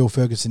 reel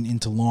Ferguson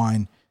into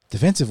line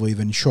defensively,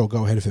 then sure,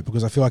 go ahead of it,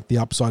 because I feel like the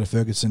upside of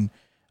Ferguson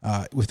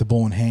with the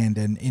ball in hand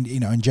and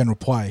in general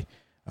play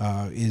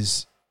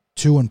is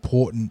too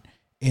important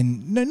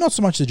in not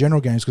so much the general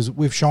games, because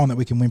we've shown that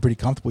we can win pretty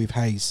comfortably with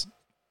Hayes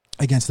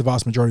against the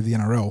vast majority of the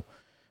NRL.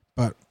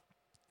 But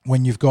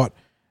when you've got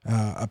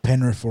a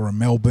Penrith or a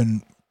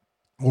Melbourne,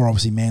 or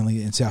obviously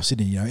Manly and South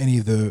Sydney, any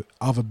of the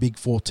other big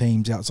four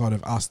teams outside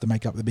of us to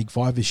make up the big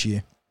five this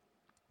year,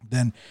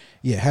 then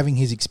having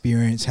his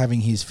experience,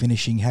 having his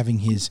finishing, having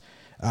his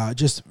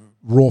just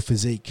raw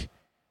physique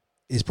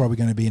is probably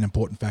going to be an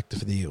important factor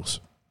for the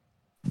Eels.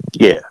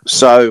 Yeah.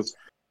 So,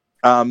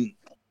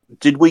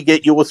 did we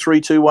get your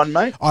 3-2-1,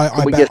 mate?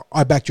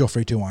 I backed your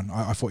 3-2-1.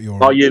 I thought you were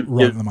right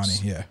on the money.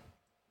 Yeah.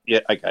 Yeah.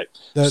 Okay.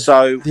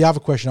 The other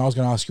question I was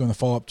going to ask you on the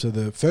follow up to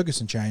the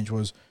Ferguson change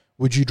was: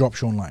 would you drop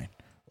Shaun Lane,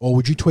 or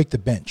would you tweak the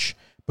bench?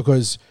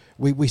 Because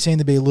we seem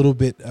to be a little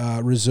bit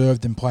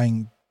reserved in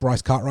playing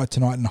Bryce Cartwright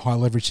tonight in a high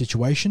leverage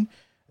situation.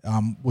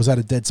 Was that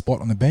a dead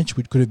spot on the bench,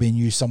 which could have been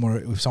used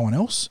somewhere with someone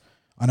else?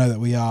 I know that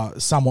we are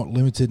somewhat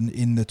limited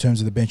in the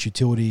terms of the bench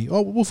utility.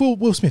 Oh,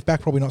 Will Smith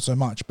back, probably not so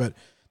much, but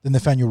the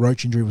Nathaniel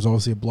Roach injury was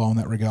obviously a blow in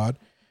that regard.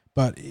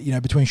 But,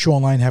 between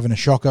Sean Lane having a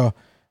shocker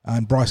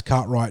and Bryce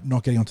Cartwright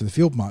not getting onto the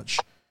field much,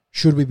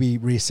 should we be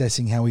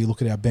reassessing how we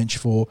look at our bench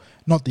for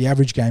not the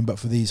average game, but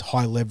for these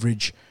high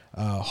leverage,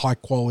 high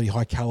quality,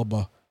 high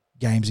caliber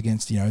games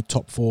against,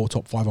 top 4,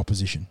 top 5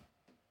 opposition?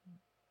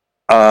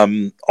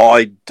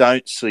 I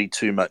don't see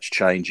too much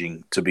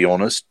changing, to be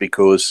honest,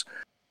 because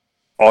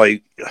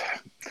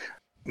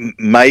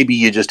maybe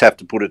you just have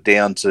to put it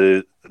down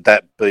to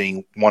that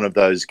being one of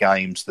those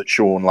games that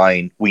Sean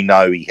Lane, we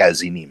know he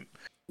has in him,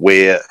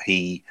 where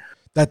he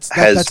that's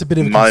a bit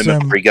of a moment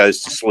concern. where he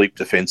goes to sleep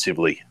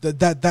defensively.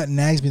 That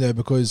nags me, though,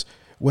 because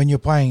when you're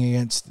playing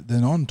against the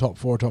non-top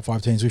 4 or top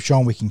 5 teams, we've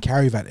shown we can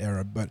carry that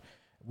error, but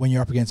when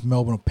you're up against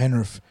Melbourne or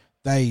Penrith,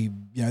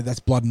 that's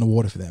blood in the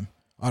water for them.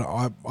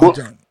 I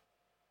don't.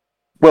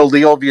 Well,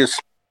 the obvious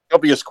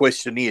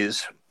question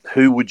is,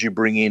 who would you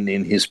bring in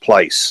his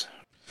place?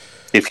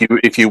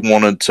 If you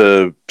wanted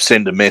to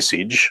send a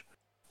message,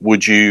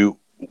 would you?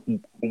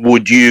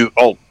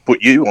 I'll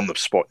put you on the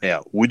spot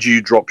now. Would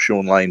you drop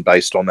Sean Lane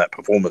based on that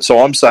performance?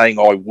 So I'm saying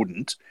I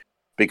wouldn't,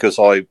 because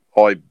I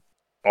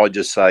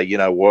just say, you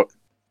know what,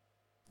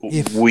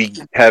 we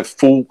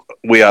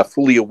are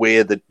fully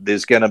aware that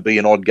there's going to be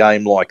an odd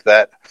game like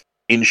that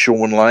in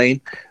Sean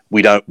Lane.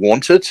 We don't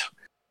want it.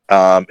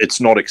 It's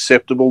not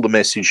acceptable. The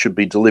message should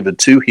be delivered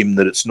to him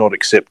that it's not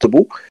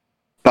acceptable.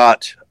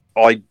 But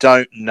I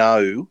don't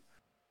know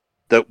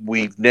that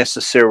we've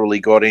necessarily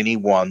got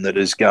anyone that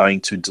is going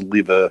to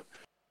deliver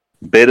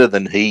better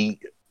than he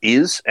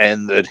is,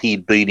 and that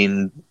he'd been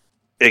in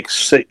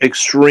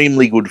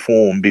extremely good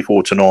form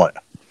before tonight.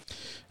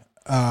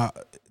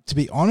 To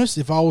be honest,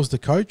 if I was the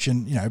coach,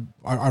 and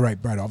I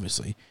rate Brad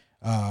obviously,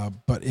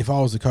 but if I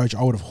was the coach,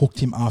 I would have hooked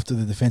him after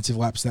the defensive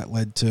lapse that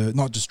led to,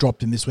 not just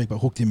dropped him this week, but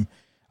hooked him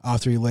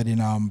after he led in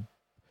Api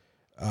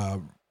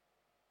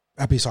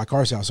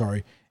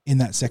Koroisau, in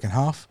that second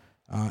half.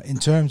 In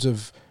terms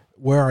of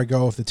where I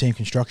go with the team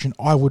construction,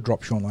 I would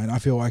drop Sean Lane. I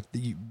feel like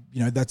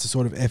that's the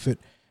sort of effort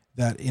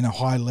that in a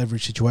high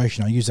leverage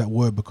situation, I use that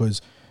word because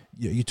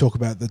you talk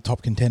about the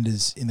top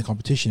contenders in the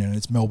competition, and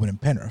it's Melbourne and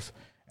Penrith,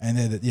 and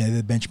they're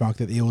the benchmark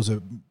that the Eels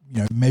are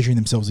measuring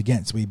themselves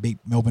against. We beat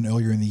Melbourne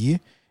earlier in the year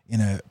in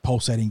a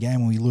pulsating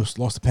game, and we lost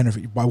to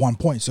Penrith by 1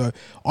 point. So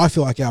I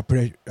feel like our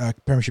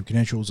premiership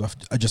credentials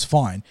are just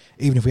fine,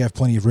 even if we have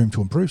plenty of room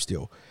to improve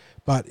still.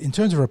 But in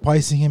terms of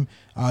replacing him,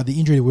 the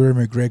injury to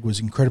Wiremu Greg was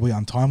incredibly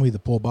untimely. The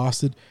poor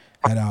bastard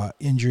had an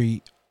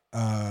injury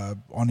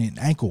on an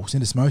ankle,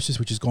 syndesmosis,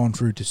 which has gone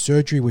through to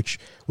surgery, which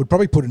would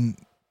probably put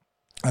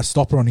a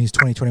stopper on his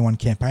 2021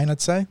 campaign,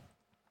 I'd say.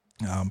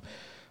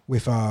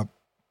 With how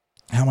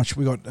much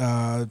we got,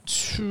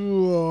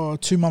 2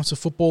 months of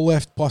football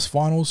left plus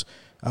finals.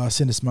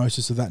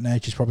 Syndesmosis of that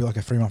nature is probably like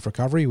a 3-month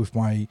recovery, with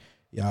my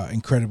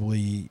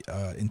incredibly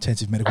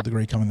intensive medical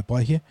degree coming into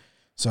play here.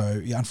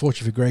 So,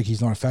 unfortunately for Greg,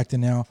 he's not a factor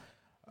now.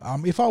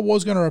 If I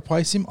was going to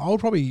replace him, I would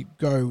probably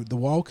go the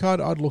wild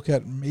card. I'd look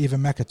at either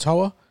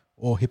Makatoa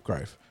or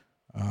Hipgrave.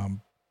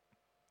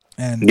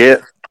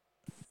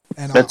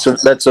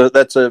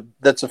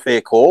 That's a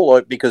fair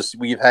call, because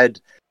we've had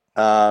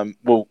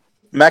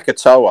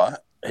Makatoa.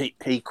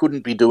 He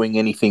couldn't be doing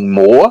anything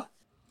more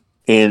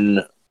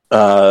in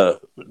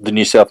the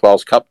New South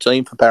Wales Cup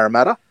team for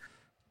Parramatta.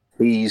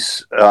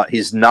 His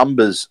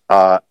numbers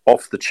are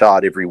off the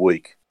chart every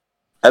week.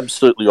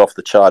 Absolutely off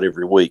the chart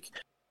every week.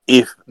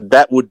 If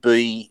that would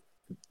be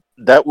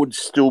the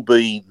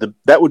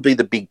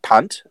big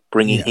punt,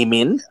 bringing him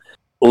in.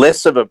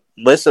 Less of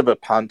a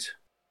punt,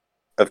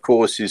 of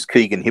course, is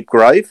Keegan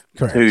Hipgrave,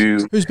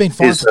 who's been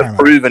fine is a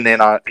proven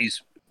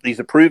he's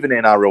a proven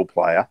NRL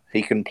player.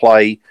 He can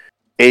play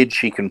edge,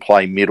 he can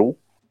play middle.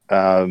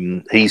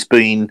 He's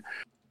been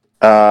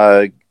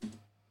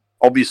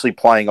obviously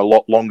playing a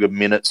lot longer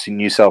minutes in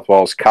New South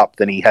Wales Cup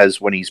than he has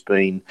when he's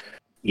been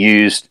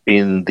used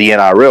in the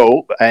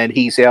NRL, and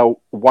he's our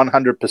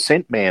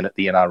 100% man at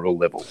the NRL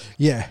level.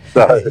 Yeah,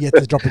 so, you have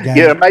to drop a game.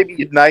 Yeah, maybe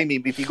you'd name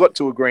him if you got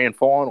to a grand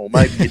final.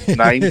 Maybe you'd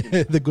name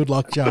him the good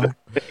luck charm.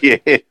 Yeah.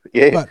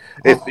 But,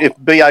 if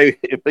BA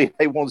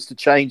wants to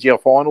change our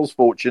finals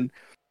fortune,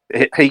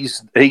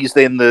 he's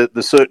then the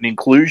certain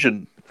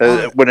inclusion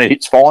when it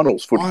hits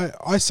finals footy.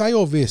 I say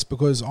all this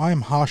because I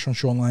am harsh on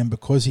Sean Lane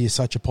because he is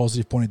such a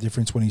positive point of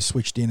difference when he's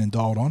switched in and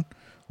dialed on,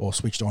 or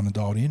switched on and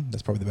dialed in.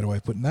 That's probably the better way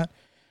of putting that.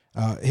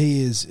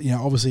 He is,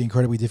 obviously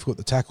incredibly difficult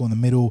to tackle in the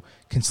middle,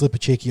 can slip a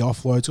cheeky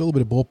offload, got a little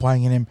bit of ball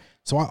playing in him.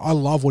 So I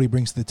love what he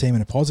brings to the team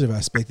in a positive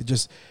aspect. That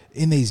just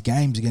in these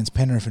games against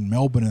Penrith and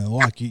Melbourne and the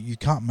like, you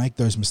can't make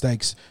those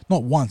mistakes,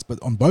 not once,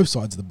 but on both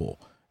sides of the ball.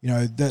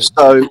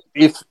 So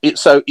if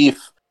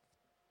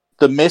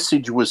the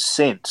message was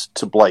sent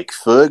to Blake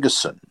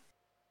Ferguson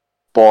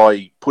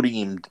by putting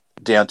him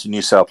down to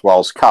New South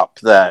Wales Cup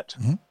that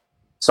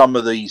some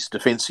of these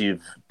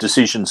defensive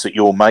decisions that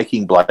you're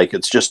making, Blake,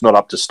 it's just not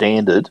up to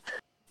standard,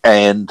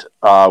 and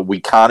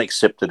we can't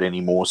accept it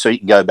anymore, so you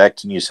can go back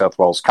to New South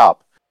Wales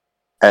Cup.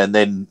 and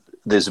then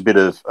there's a bit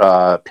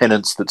of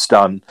penance that's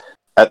done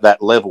at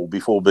that level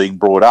before being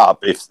brought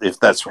up. If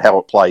that's how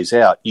it plays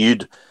out,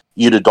 you'd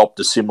adopt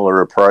a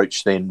similar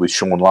approach then with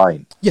Sean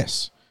Lane.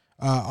 Yes.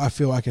 I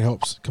feel like it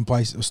helps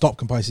stop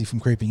complacency from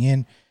creeping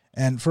in.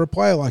 And for a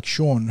player like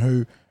Sean,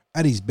 who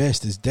at his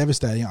best is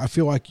devastating, I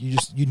feel like you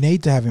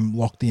need to have him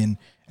locked in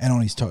and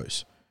on his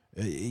toes,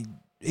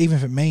 even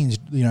if it means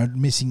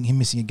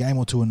missing a game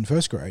or two in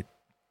first grade.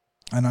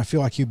 And I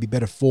feel like he'd be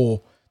better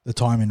for the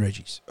time in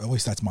Reggie's. At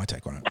least that's my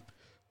take on it.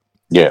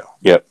 Yeah.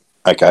 Yep.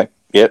 Okay.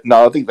 Yeah.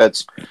 No, I think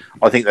that's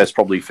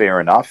probably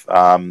fair enough.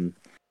 I'm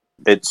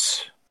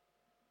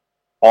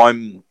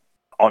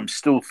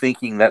still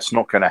thinking that's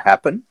not going to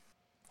happen.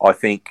 I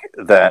think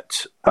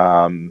that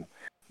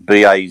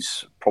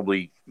BA's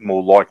probably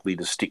more likely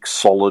to stick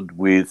solid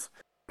with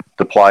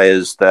the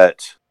players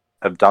that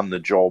have done the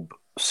job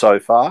so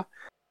far.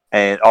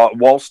 And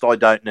whilst I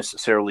don't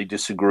necessarily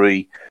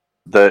disagree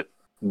that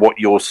what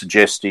you're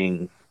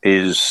suggesting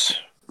is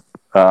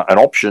an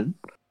option,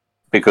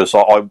 because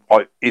I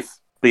if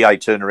BA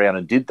turned around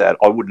and did that,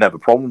 I wouldn't have a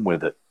problem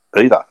with it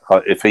either.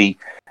 If he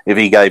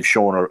gave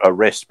Sean a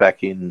rest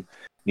back in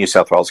New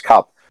South Wales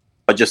Cup,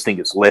 I just think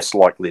it's less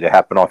likely to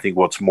happen. I think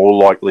what's more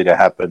likely to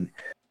happen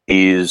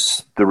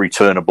is the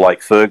return of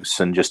Blake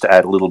Ferguson, just to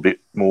add a little bit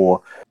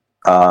more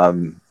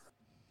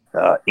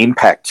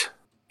impact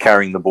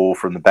carrying the ball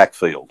from the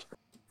backfield.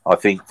 I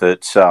think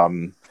that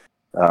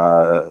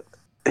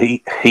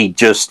he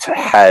just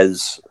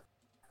has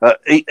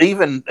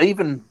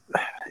even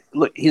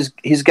look,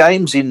 his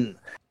games in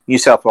New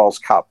South Wales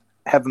Cup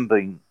haven't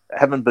been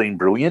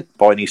brilliant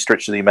by any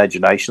stretch of the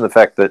imagination. The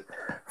fact that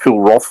Phil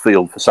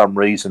Rothfield, for some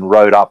reason,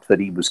 wrote up that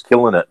he was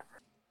killing it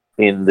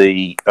in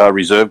the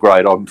reserve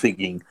grade, I'm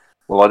thinking,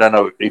 well, I don't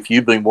know if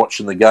you've been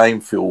watching the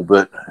game, Phil,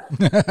 but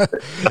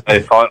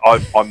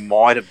I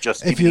might have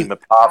just given him a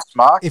pass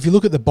mark. If you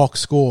look at the box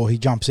score, he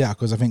jumps out,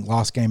 because I think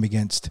last game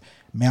against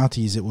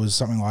Mounties, it was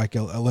something like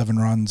 11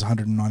 runs,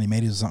 190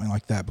 metres or something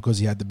like that, because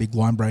he had the big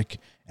line break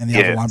and the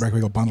other line break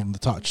where he got bundled in the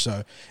touch.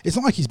 So it's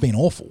not like he's been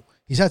awful.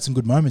 He's had some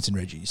good moments in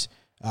Reggie's.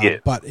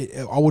 But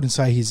I wouldn't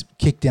say he's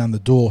kicked down the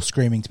door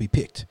screaming to be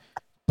picked.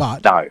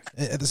 But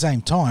at the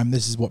same time,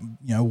 this is what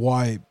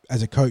why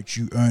as a coach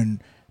you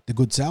earn the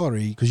good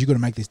salary, because you've got to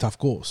make these tough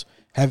calls.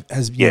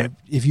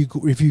 If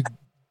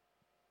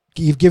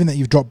you've given that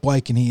you've dropped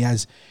Blake and he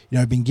has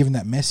been given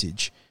that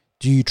message,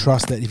 do you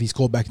trust that if he's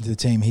called back into the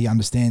team, he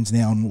understands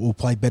now and will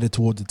play better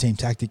towards the team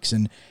tactics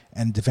and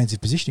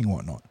defensive positioning and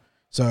whatnot?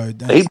 So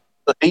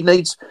he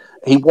needs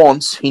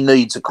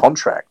a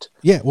contract.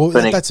 Yeah, well,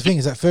 that's the thing,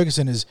 is that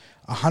Ferguson has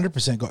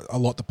 100% got a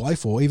lot to play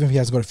for. Even if he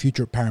has got a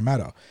future at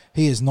Parramatta,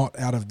 he is not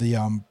out of the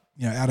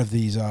out of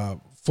these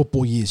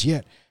football years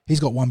yet. He's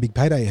got one big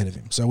payday ahead of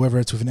him. So whether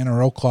it's with an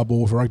NRL club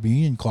or with a rugby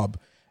union club,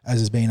 as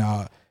has been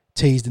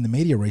teased in the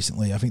media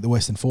recently, I think the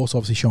Western Force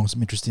obviously showing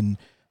some interest in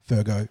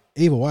Fergo.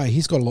 Either way,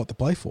 he's got a lot to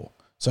play for.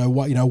 So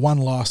one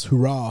last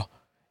hurrah,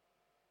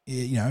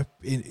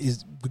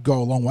 could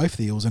go a long way for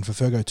the Eels and for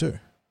Fergo too.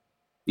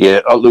 Yeah,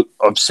 look,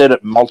 I've said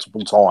it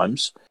multiple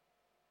times.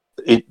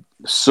 It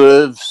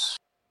serves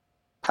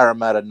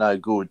Parramatta no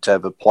good to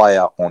have a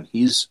player on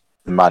his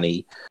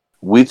money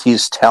with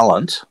his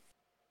talent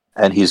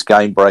and his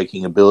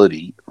game-breaking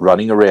ability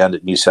running around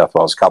at New South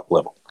Wales Cup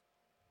level.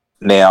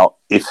 Now,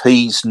 if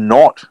he's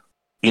not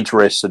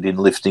interested in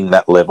lifting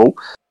that level,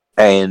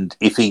 and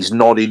if he's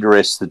not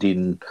interested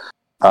in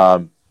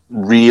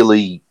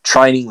really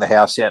training the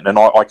house out, and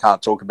I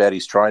can't talk about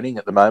his training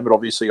at the moment,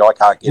 obviously I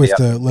can't get with out.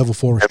 With the level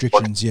 4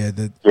 restrictions,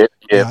 the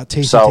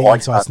TCT so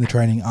insights in the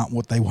training aren't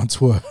what they once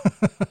were.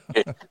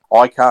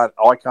 I can't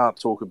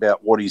talk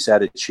about what his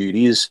attitude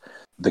is.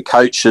 The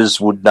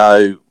coaches would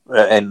know,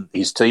 and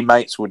his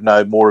teammates would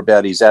know more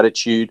about his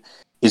attitude.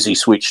 Is he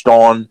switched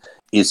on?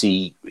 Is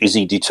he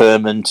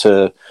determined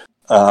to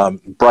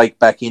break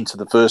back into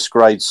the first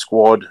grade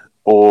squad,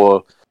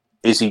 or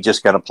is he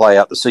just going to play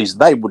out the season?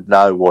 They would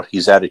know what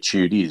his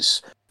attitude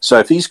is. So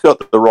if he's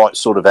got the right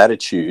sort of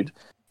attitude,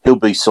 he'll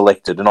be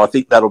selected, and I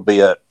think that would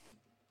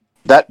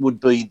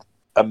be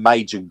a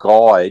major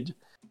guide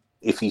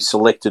if he's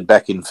selected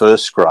back in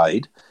first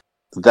grade,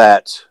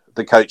 that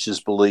the coaches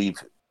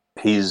believe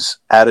his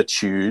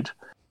attitude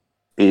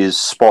is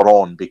spot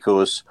on,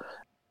 because,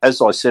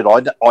 as I said,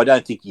 I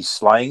don't think he's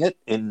slaying it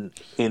in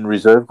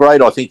reserve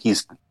grade. I think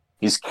his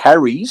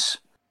carries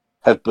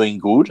have been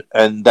good,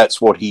 and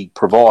that's what he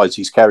provides,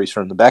 his carries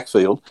from the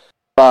backfield.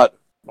 But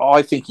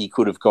I think he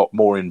could have got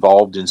more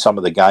involved in some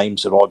of the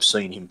games that I've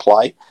seen him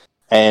play.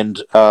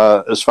 And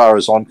as far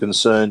as I'm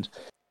concerned,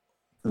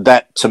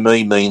 that to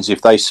me means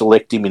if they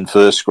select him in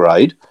first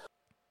grade,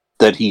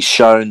 that he's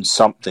shown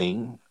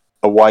something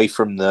away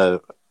from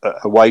the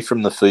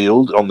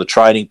field on the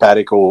training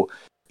paddock or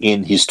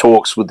in his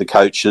talks with the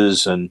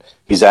coaches and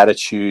his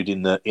attitude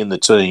in the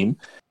team,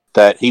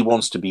 that he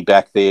wants to be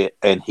back there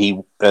and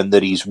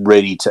that he's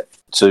ready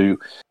to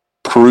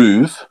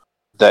prove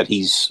that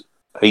he's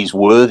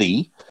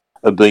worthy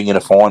of being in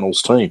a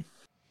finals team.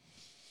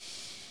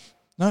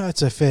 No,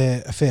 it's a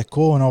fair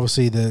call, and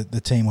obviously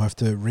the team will have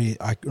to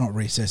not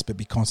reassess, but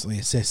be constantly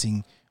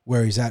assessing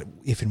where he's at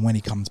if and when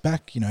he comes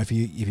back. You know, if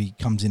he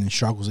comes in and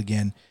struggles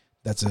again,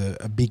 that's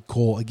a big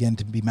call again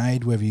to be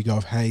made. Whether you go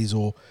with Hayes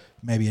or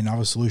maybe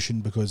another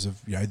solution because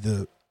of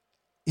the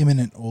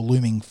imminent or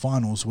looming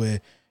finals where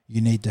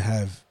you need to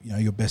have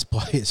your best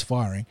players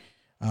firing.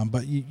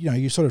 But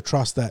you sort of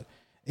trust that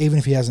even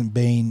if he hasn't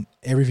been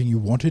everything you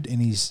wanted in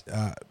his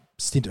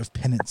stint of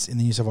penance in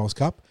the New South Wales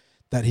Cup,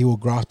 that he will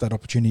grasp that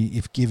opportunity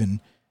if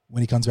given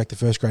when he comes back to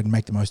first grade and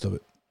make the most of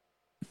it.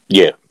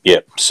 Yeah.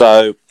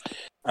 So,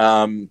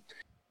 mate,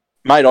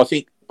 I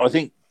think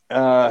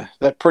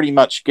that pretty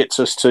much gets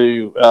us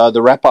to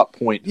the wrap-up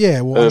point. Yeah,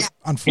 well,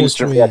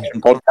 unfortunately,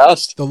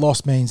 podcast. The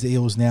loss means the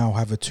Eels now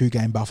have a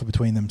 2-game buffer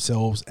between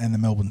themselves and the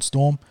Melbourne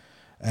Storm,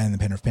 and the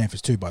Penrith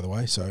Panthers too, by the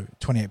way. So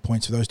 28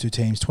 points for those two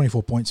teams,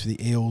 24 points for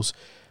the Eels,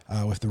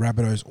 with the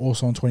Rabbitohs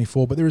also on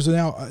 24. But there's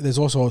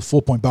also a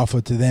 4-point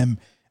buffer to them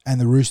and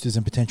the Roosters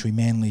and potentially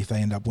Manly if they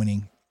end up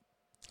winning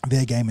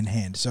their game in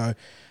hand. So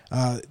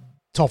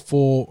top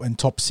 4 and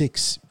top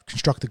 6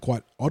 constructed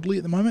quite oddly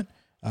at the moment.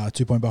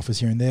 2-point buffers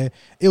here and there.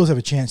 Eels have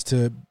a chance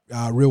to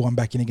reel one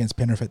back in against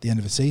Penrith at the end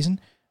of the season.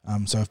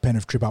 So if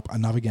Penrith trip up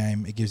another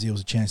game, it gives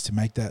Eels a chance to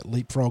make that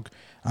leapfrog.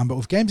 But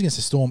with games against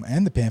the Storm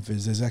and the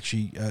Panthers, there's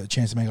actually a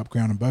chance to make up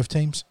ground on both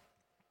teams.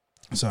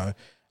 So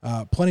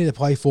plenty to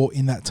play for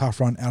in that tough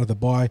run out of the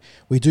bye.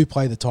 We do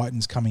play the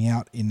Titans coming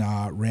out in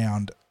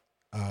round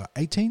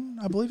 18,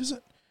 I believe, is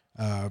it?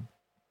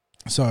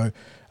 So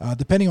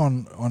depending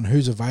on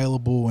who's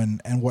available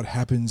and what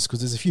happens, because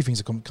there's a few things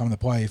that come into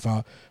play. If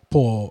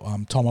poor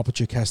Tom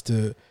Opachuk has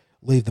to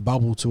leave the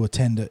bubble to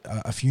attend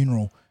a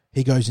funeral,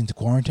 he goes into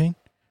quarantine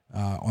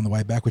on the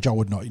way back, which I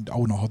would not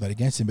hold that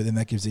against him. But then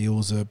that gives the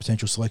Eels a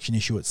potential selection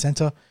issue at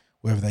centre,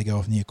 whether they go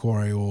with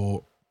Niokore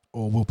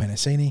or Will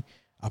Penasini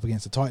up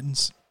against the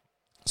Titans.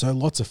 So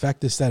lots of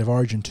factors. State of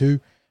Origin too.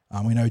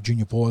 We know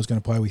Junior Paul is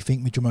going to play. We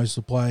think Mitchell Moses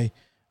will play.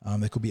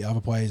 There could be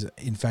other players,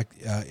 in fact,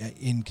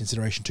 in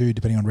consideration too,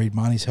 depending on Reid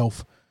Marnie's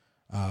health,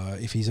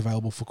 if he's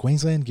available for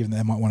Queensland, given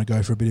they might want to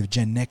go for a bit of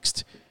Gen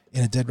Next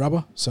in a dead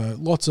rubber. So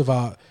lots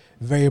of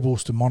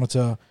variables to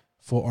monitor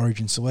for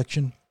Origin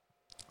selection.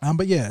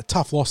 But yeah,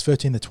 tough loss,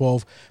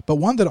 13-12. But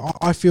one that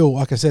I feel,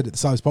 like I said at the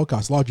start of this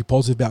podcast, largely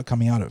positive about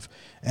coming out of.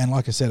 And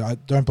like I said, I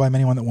don't blame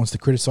anyone that wants to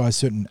criticise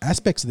certain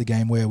aspects of the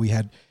game where we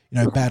had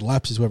bad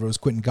lapses, whether it was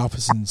Quinton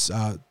Gutterson's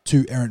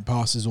 2 errant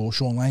passes or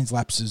Sean Lane's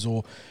lapses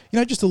or,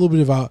 just a little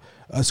bit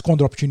of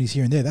squandered opportunities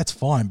here and there. That's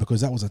fine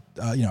because that was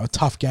a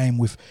tough game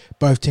with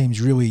both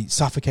teams really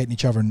suffocating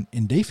each other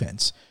in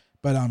defence.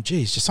 But,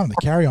 just something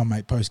to carry on,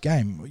 mate,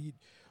 post-game.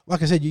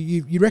 Like I said,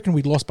 you reckon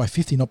we'd lost by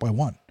 50, not by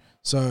 1.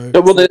 So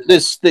well,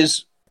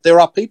 there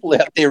are people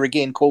out there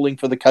again calling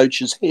for the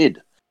coach's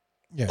head.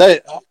 Yeah.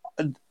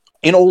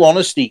 In all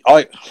honesty,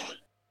 I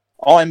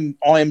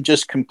am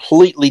just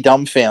completely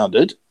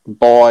dumbfounded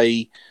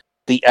by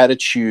the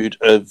attitude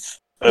of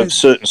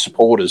certain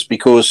supporters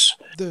because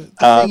the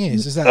thing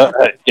is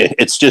that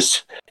it's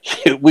just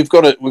we've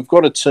got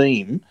a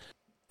team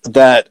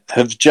that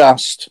have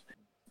just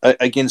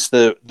against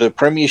the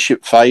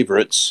premiership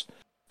favourites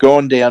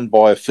gone down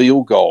by a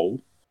field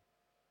goal,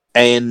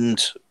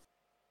 and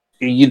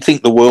you'd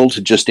think the world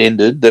had just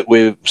ended, that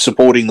we're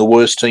supporting the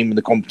worst team in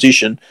the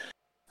competition.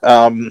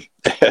 And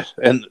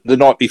the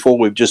night before,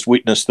 we've just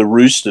witnessed the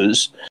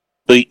Roosters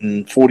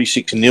beaten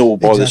 46-0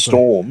 by the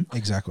Storm.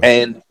 Exactly.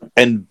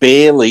 And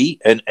barely,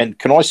 and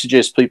can I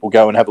suggest people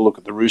go and have a look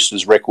at the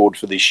Roosters' record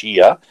for this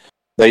year?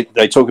 They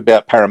talk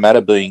about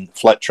Parramatta being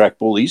flat-track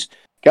bullies.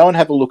 Go and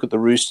have a look at the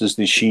Roosters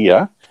this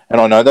year. And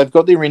I know they've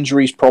got their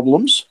injuries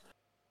problems,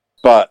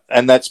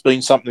 and that's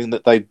been something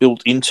that they've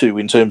built into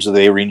in terms of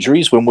their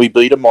injuries. When we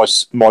beat them,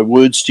 my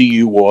words to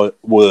you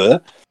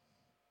were,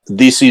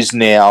 this is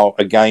now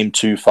a game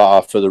too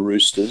far for the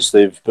Roosters.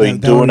 They've been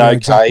doing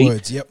okay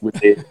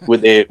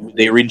with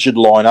their injured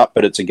lineup,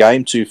 but it's a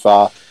game too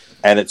far,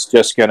 and it's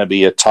just going to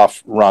be a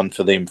tough run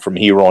for them from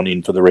here on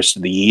in for the rest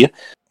of the year.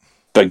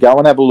 But go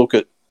and have a look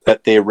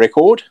at their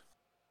record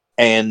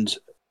and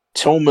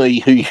tell me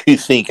who you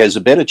think has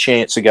a better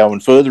chance of going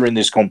further in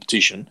this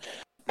competition,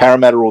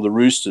 Parramatta or the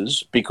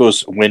Roosters,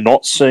 because we're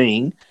not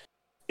seeing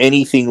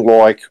anything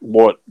like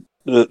what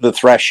the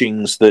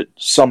thrashings that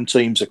some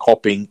teams are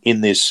copping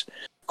in this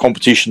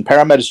competition.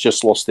 Parramatta's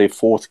just lost their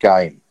 4th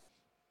game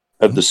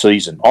of the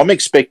season. I'm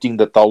expecting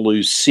that they'll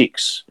lose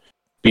 6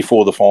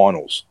 before the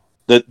finals.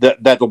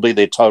 That'll be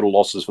their total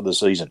losses for the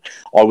season.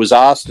 I was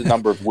asked a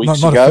number of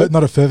weeks ago.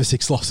 Not a further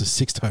 6 losses,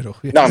 6 total.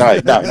 No.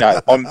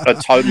 I'm a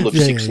total of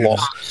 6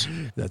 losses.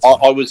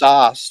 I was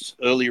asked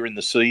earlier in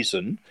the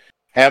season,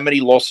 how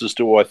many losses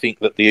do I think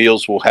that the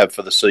Eels will have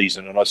for the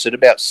season? And I said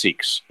about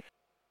 6.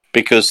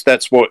 Because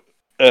that's what,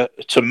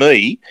 to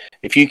me,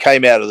 if you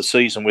came out of the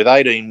season with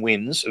 18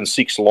 wins and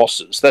 6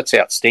 losses, that's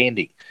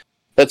outstanding.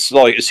 That's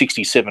like a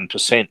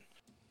 67%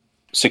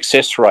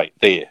 success rate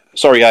there.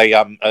 Sorry, a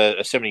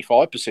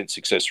 75%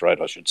 success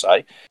rate, I should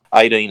say.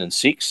 18 and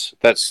 6,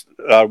 that's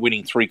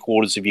winning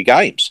 3/4 of your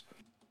games.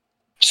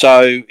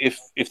 So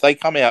if they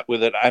come out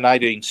with an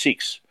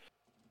 18-6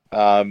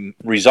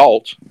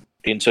 result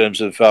in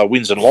terms of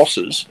wins and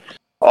losses,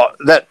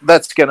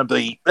 that's going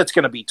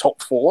to be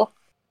top four,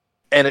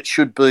 and it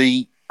should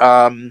be.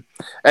 And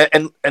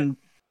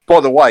by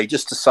the way,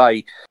 just to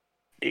say,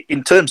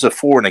 in terms of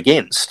for and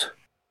against,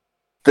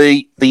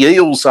 the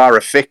Eels are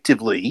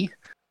effectively,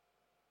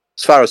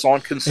 as far as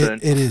I'm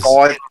concerned, it is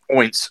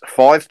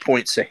 5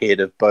 points ahead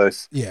of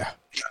both. Yeah.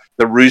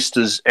 The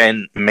Roosters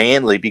and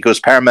Manly, because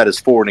Parramatta's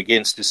for and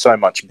against is so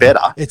much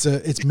better.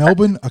 It's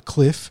Melbourne a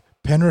cliff,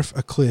 Penrith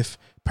a cliff,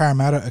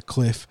 Parramatta a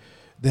cliff,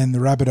 then the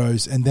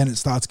Rabbitohs, and then it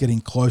starts getting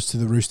close to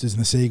the Roosters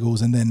and the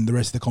Seagulls, and then the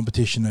rest of the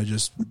competition are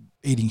just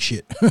eating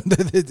shit.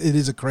 It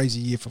is a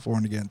crazy year for for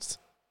and against.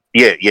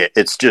 Yeah.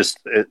 It's just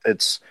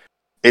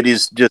it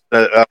is just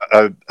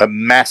a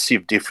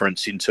massive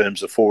difference in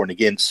terms of for and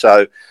against.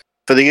 So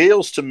for the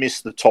Eels to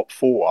miss the top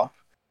four,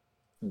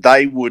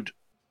 they would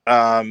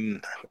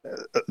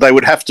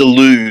have to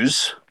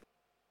lose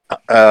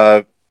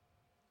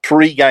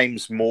 3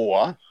 games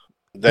more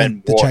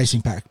than the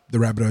chasing pack, the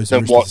Rabbitohs,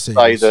 than the what Roosters,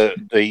 say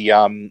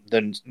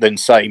than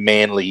say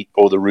Manly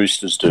or the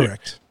Roosters do.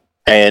 Correct.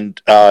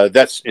 And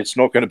it's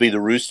not going to be the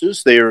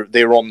Roosters.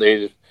 They're on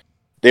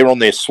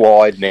their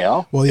slide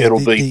now. Well, yeah, it'll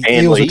be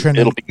Manly.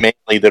 It'll be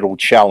Manly that'll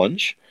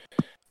challenge.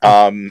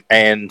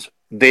 And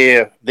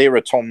they're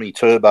a Tommy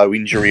Turbo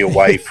injury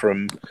away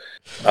from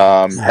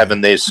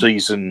having their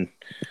season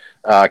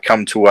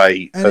come to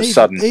a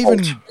sudden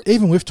halt.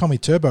 Even with Tommy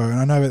Turbo, and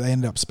I know that they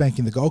ended up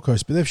spanking the Gold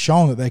Coast, but they've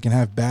shown that they can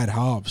have bad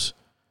halves.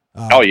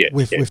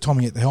 With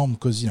Tommy at the helm,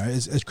 because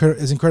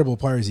as incredible a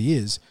player as he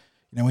is,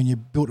 when you're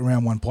built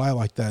around one player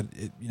like that,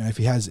 if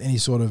he has any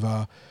sort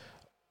of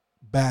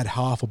bad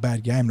half or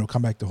bad game, it'll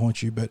come back to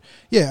haunt you. But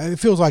yeah, it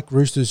feels like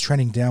Roosters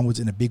trending downwards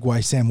in a big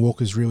way. Sam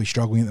Walker's really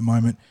struggling at the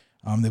moment.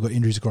 They've got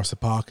injuries across the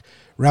park.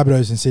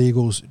 Rabbitohs and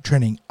Seagulls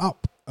trending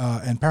up,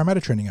 and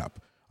Parramatta trending up.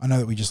 I know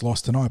that we just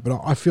lost tonight,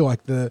 but I feel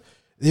like the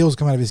Eels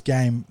come out of this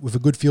game with a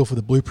good feel for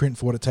the blueprint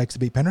for what it takes to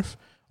beat Penrith.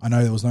 I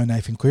know there was no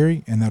Nathan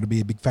Cleary, and that'll be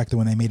a big factor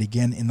when they meet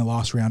again in the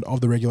last round of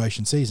the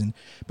regulation season.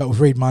 But with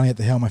Reid Marnie at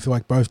the helm, I feel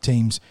like both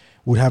teams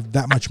would have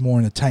that much more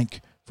in the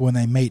tank for when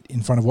they meet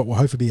in front of what will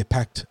hopefully be a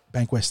packed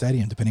Bankwest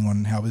Stadium, depending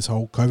on how this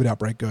whole COVID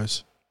outbreak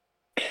goes.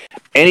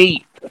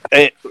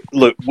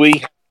 Look,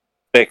 we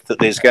expect that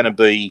there's going to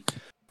be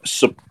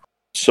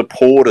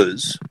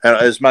supporters,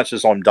 as much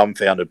as I'm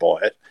dumbfounded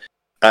by it,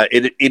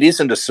 it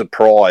isn't a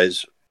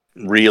surprise,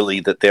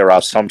 really, that there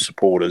are some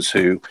supporters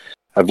who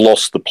have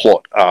lost the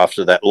plot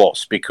after that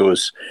loss,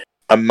 because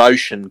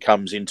emotion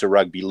comes into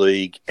rugby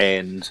league,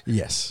 and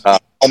yes,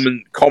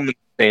 common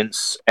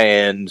sense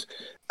and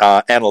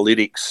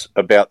analytics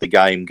about the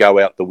game go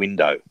out the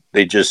window.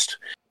 They're just,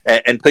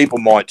 and people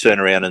might turn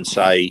around and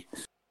say,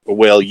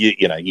 well,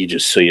 you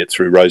just see it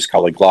through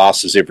rose-coloured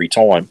glasses every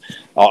time.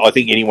 I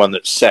think anyone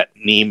that sat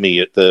near me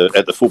at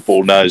the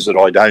football knows that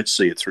I don't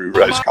see it through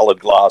rose-coloured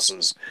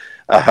glasses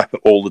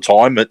all the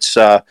time. It's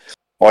I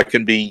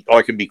can be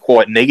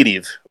quite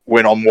negative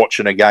when I'm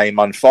watching a game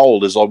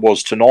unfold, as I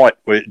was tonight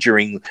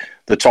during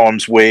the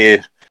times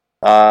where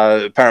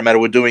Parramatta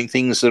were doing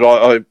things that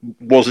I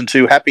wasn't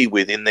too happy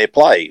with in their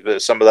play.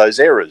 Some of those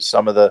errors,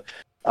 some of the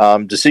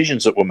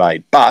decisions that were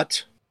made.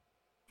 But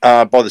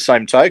by the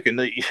same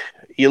token,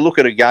 you look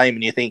at a game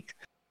and you think,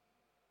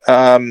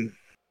 in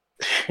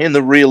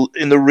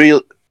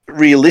the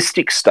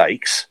realistic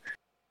stakes,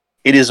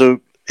 it is a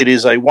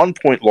 1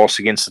 point loss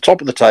against the top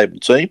of the table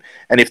team.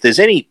 And if there's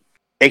any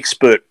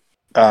expert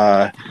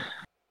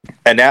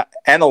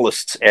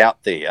analysts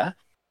out there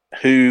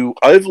who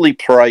overly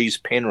praise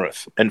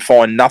Penrith and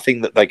find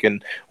nothing that they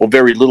can, or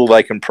very little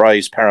they can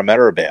praise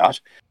Parramatta about,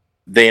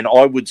 then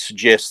I would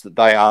suggest that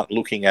they aren't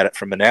looking at it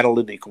from an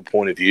analytical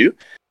point of view,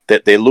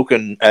 that they're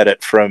looking at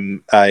it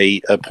from a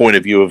point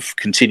of view of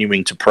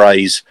continuing to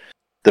praise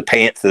the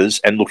Panthers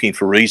and looking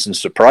for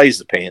reasons to praise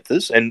the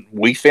Panthers. And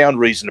we found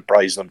reason to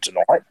praise them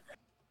tonight.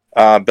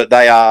 But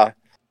they are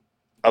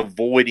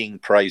avoiding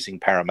praising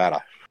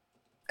Parramatta.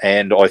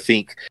 And I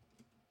think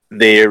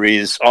there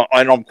is,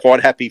 and I'm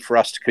quite happy for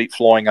us to keep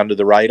flying under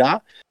the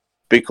radar,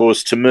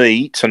 because to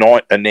me,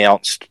 tonight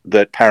announced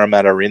that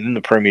Parramatta are in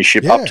the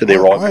premiership up to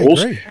their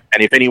eyeballs. And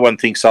if anyone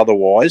thinks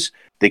otherwise,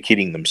 they're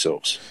kidding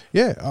themselves.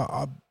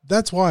 Yeah,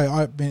 that's why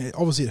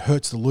obviously it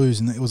hurts to lose,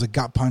 and it was a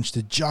gut punch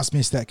to just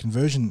miss that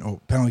conversion, or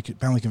penalty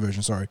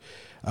conversion,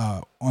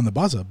 on the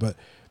buzzer. But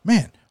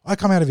man, I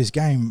come out of this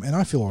game and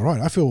I feel all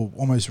right. I feel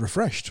almost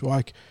refreshed.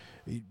 Like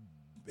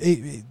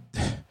the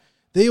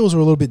Eels are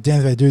a little bit damn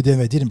if they do, damn if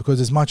they didn't, because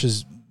as much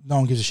as no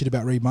one gives a shit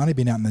about Reid Marnie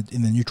being out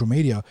in the neutral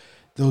media,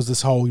 there was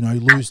this whole,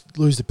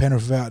 lose to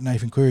Penrith without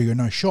Nathan Cleary, you're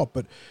no shot.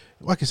 But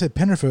like I said,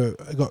 Penrith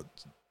got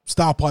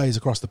star players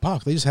across the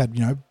park. They just had,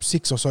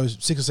 6 or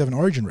 7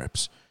 Origin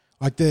reps.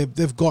 Like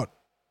they've got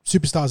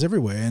superstars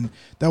everywhere, and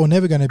they were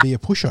never going to be a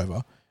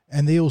pushover.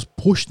 And the Eels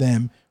pushed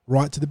them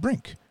right to the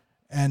brink.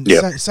 And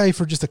say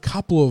for just a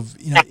couple of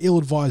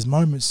ill-advised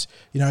moments,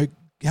 how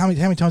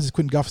many times did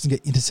Quinton Gufferson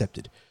get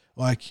intercepted?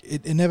 Like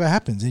it never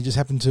happens. He just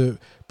happened to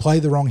play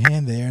the wrong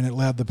hand there, and it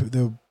allowed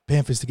the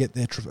Panthers to get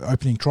their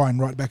opening try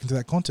and right back into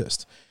that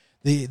contest.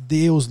 the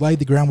Eels laid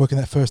the groundwork in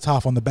that first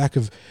half on the back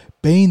of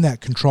being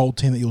that controlled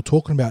team that you were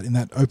talking about in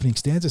that opening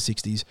stanza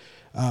 60s,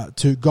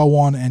 to go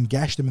on and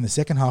gash them in the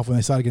second half when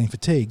they started getting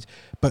fatigued.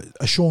 But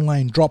a Sean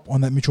Lane drop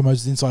on that Mitchell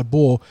Moses inside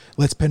ball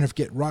lets Penrith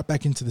get right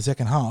back into the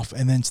second half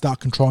and then start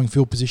controlling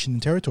field position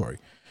and territory.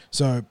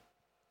 So,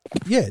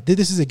 yeah,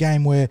 this is a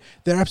game where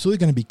they're absolutely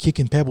going to be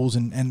kicking pebbles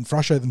and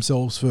frustrate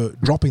themselves for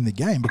dropping the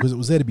game because it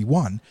was there to be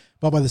won.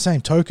 But by the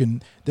same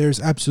token, there is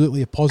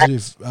absolutely a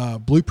positive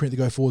blueprint to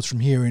go forwards from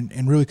here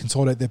and really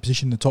consolidate their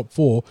position in the top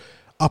four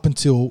up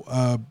until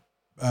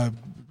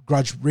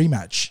grudge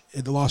rematch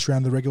at the last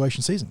round of the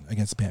regulation season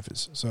against the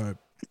Panthers. So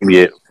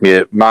yeah,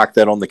 mark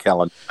that on the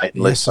calendar, mate.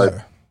 And yes,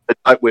 let's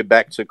hope we're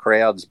back to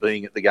crowds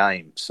being at the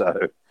game.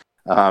 So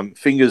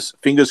fingers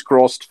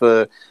crossed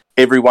for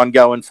everyone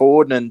going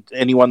forward, and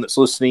anyone that's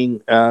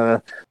listening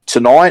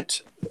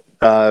tonight.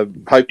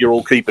 Hope you're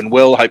all keeping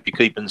well. Hope you're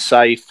keeping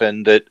safe,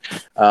 and that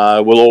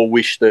we'll all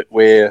wish that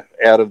we're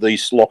out of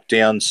these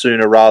lockdowns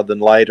sooner rather than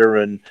later,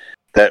 and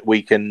that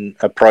we can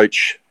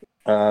approach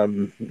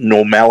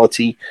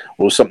normality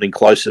or something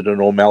closer to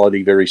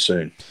normality very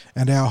soon.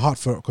 And our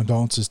heartfelt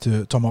condolences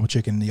to Tom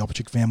Opachik and the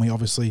Opachik family.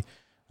 Obviously,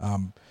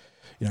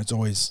 it's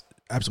always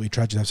absolutely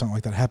tragic to have something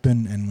like that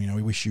happen, and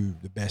we wish you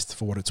the best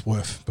for what it's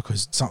worth,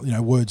 because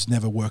words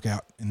never work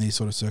out in these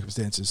sort of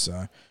circumstances.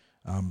 So,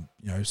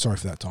 sorry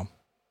for that, Tom.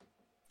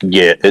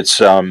 Yeah,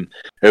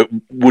 it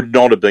would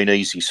not have been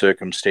easy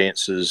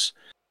circumstances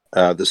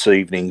this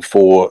evening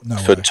for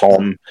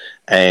Tom,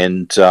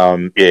 and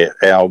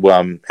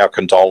our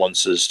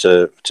condolences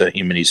to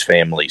him and his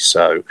family.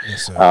 So,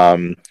 yes,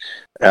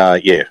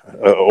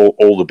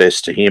 all the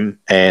best to him,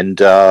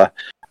 and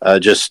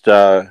just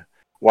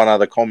one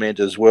other comment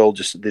as well.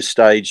 Just at this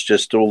stage,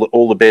 just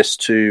all the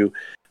best to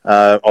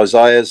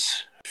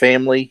Isaiah's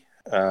family.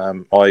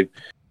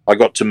 I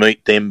got to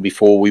meet them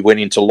before we went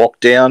into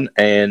lockdown,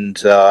 and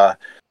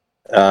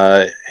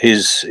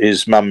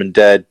his mum and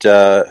dad,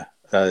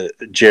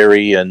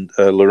 Jerry and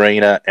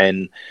Lorena,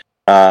 and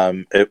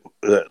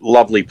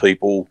lovely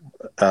people.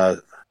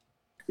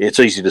 It's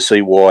easy to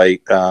see why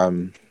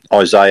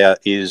Isaiah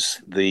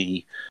is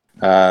the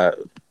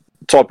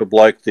type of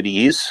bloke that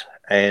he is,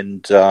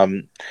 and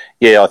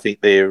I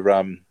think they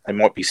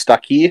might be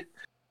stuck here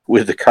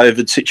with the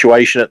COVID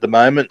situation at the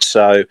moment.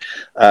 So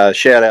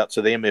shout out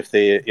to them if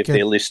they're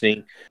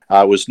listening.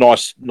 It was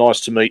nice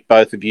to meet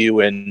both of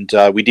you, and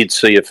we did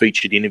see a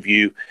featured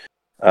interview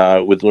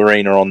with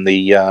Lorena on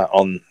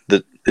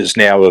that is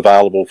now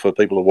available for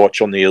people to watch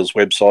on the Eels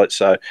website.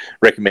 So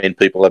recommend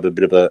people have a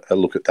bit of a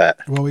look at that.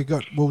 Well,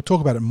 we'll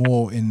talk about it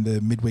more in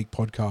the midweek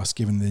podcast,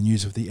 given the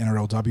news of the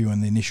NRLW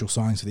and the initial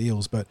signings for the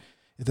Eels. But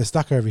if they're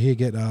stuck over here,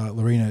 get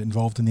Lorena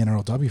involved in the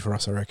NRLW for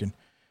us, I reckon.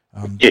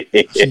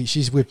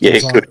 She's whipped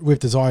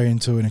Desire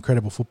into an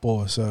incredible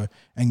footballer. So,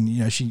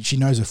 and she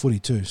knows her footy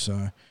too.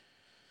 So,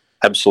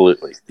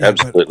 absolutely.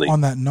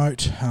 On that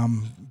note,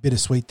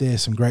 bittersweet there.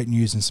 Some great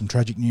news and some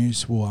tragic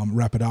news. We'll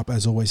wrap it up.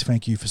 As always,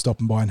 thank you for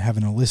stopping by and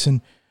having a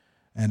listen.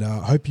 And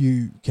hope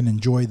you can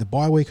enjoy the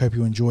bye week. Hope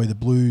you enjoy the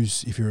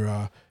Blues. If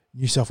you're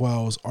New South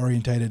Wales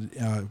orientated,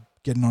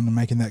 getting on and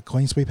making that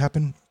clean sweep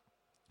happen.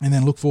 And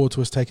then look forward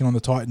to us taking on the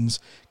Titans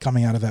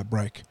coming out of that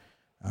break.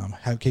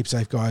 Keep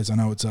safe, guys. I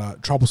know it's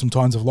troublesome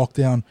times of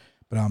lockdown,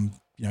 but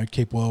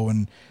keep well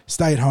and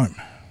stay at home.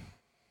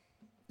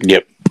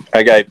 Yep.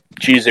 Okay.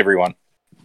 Cheers, everyone.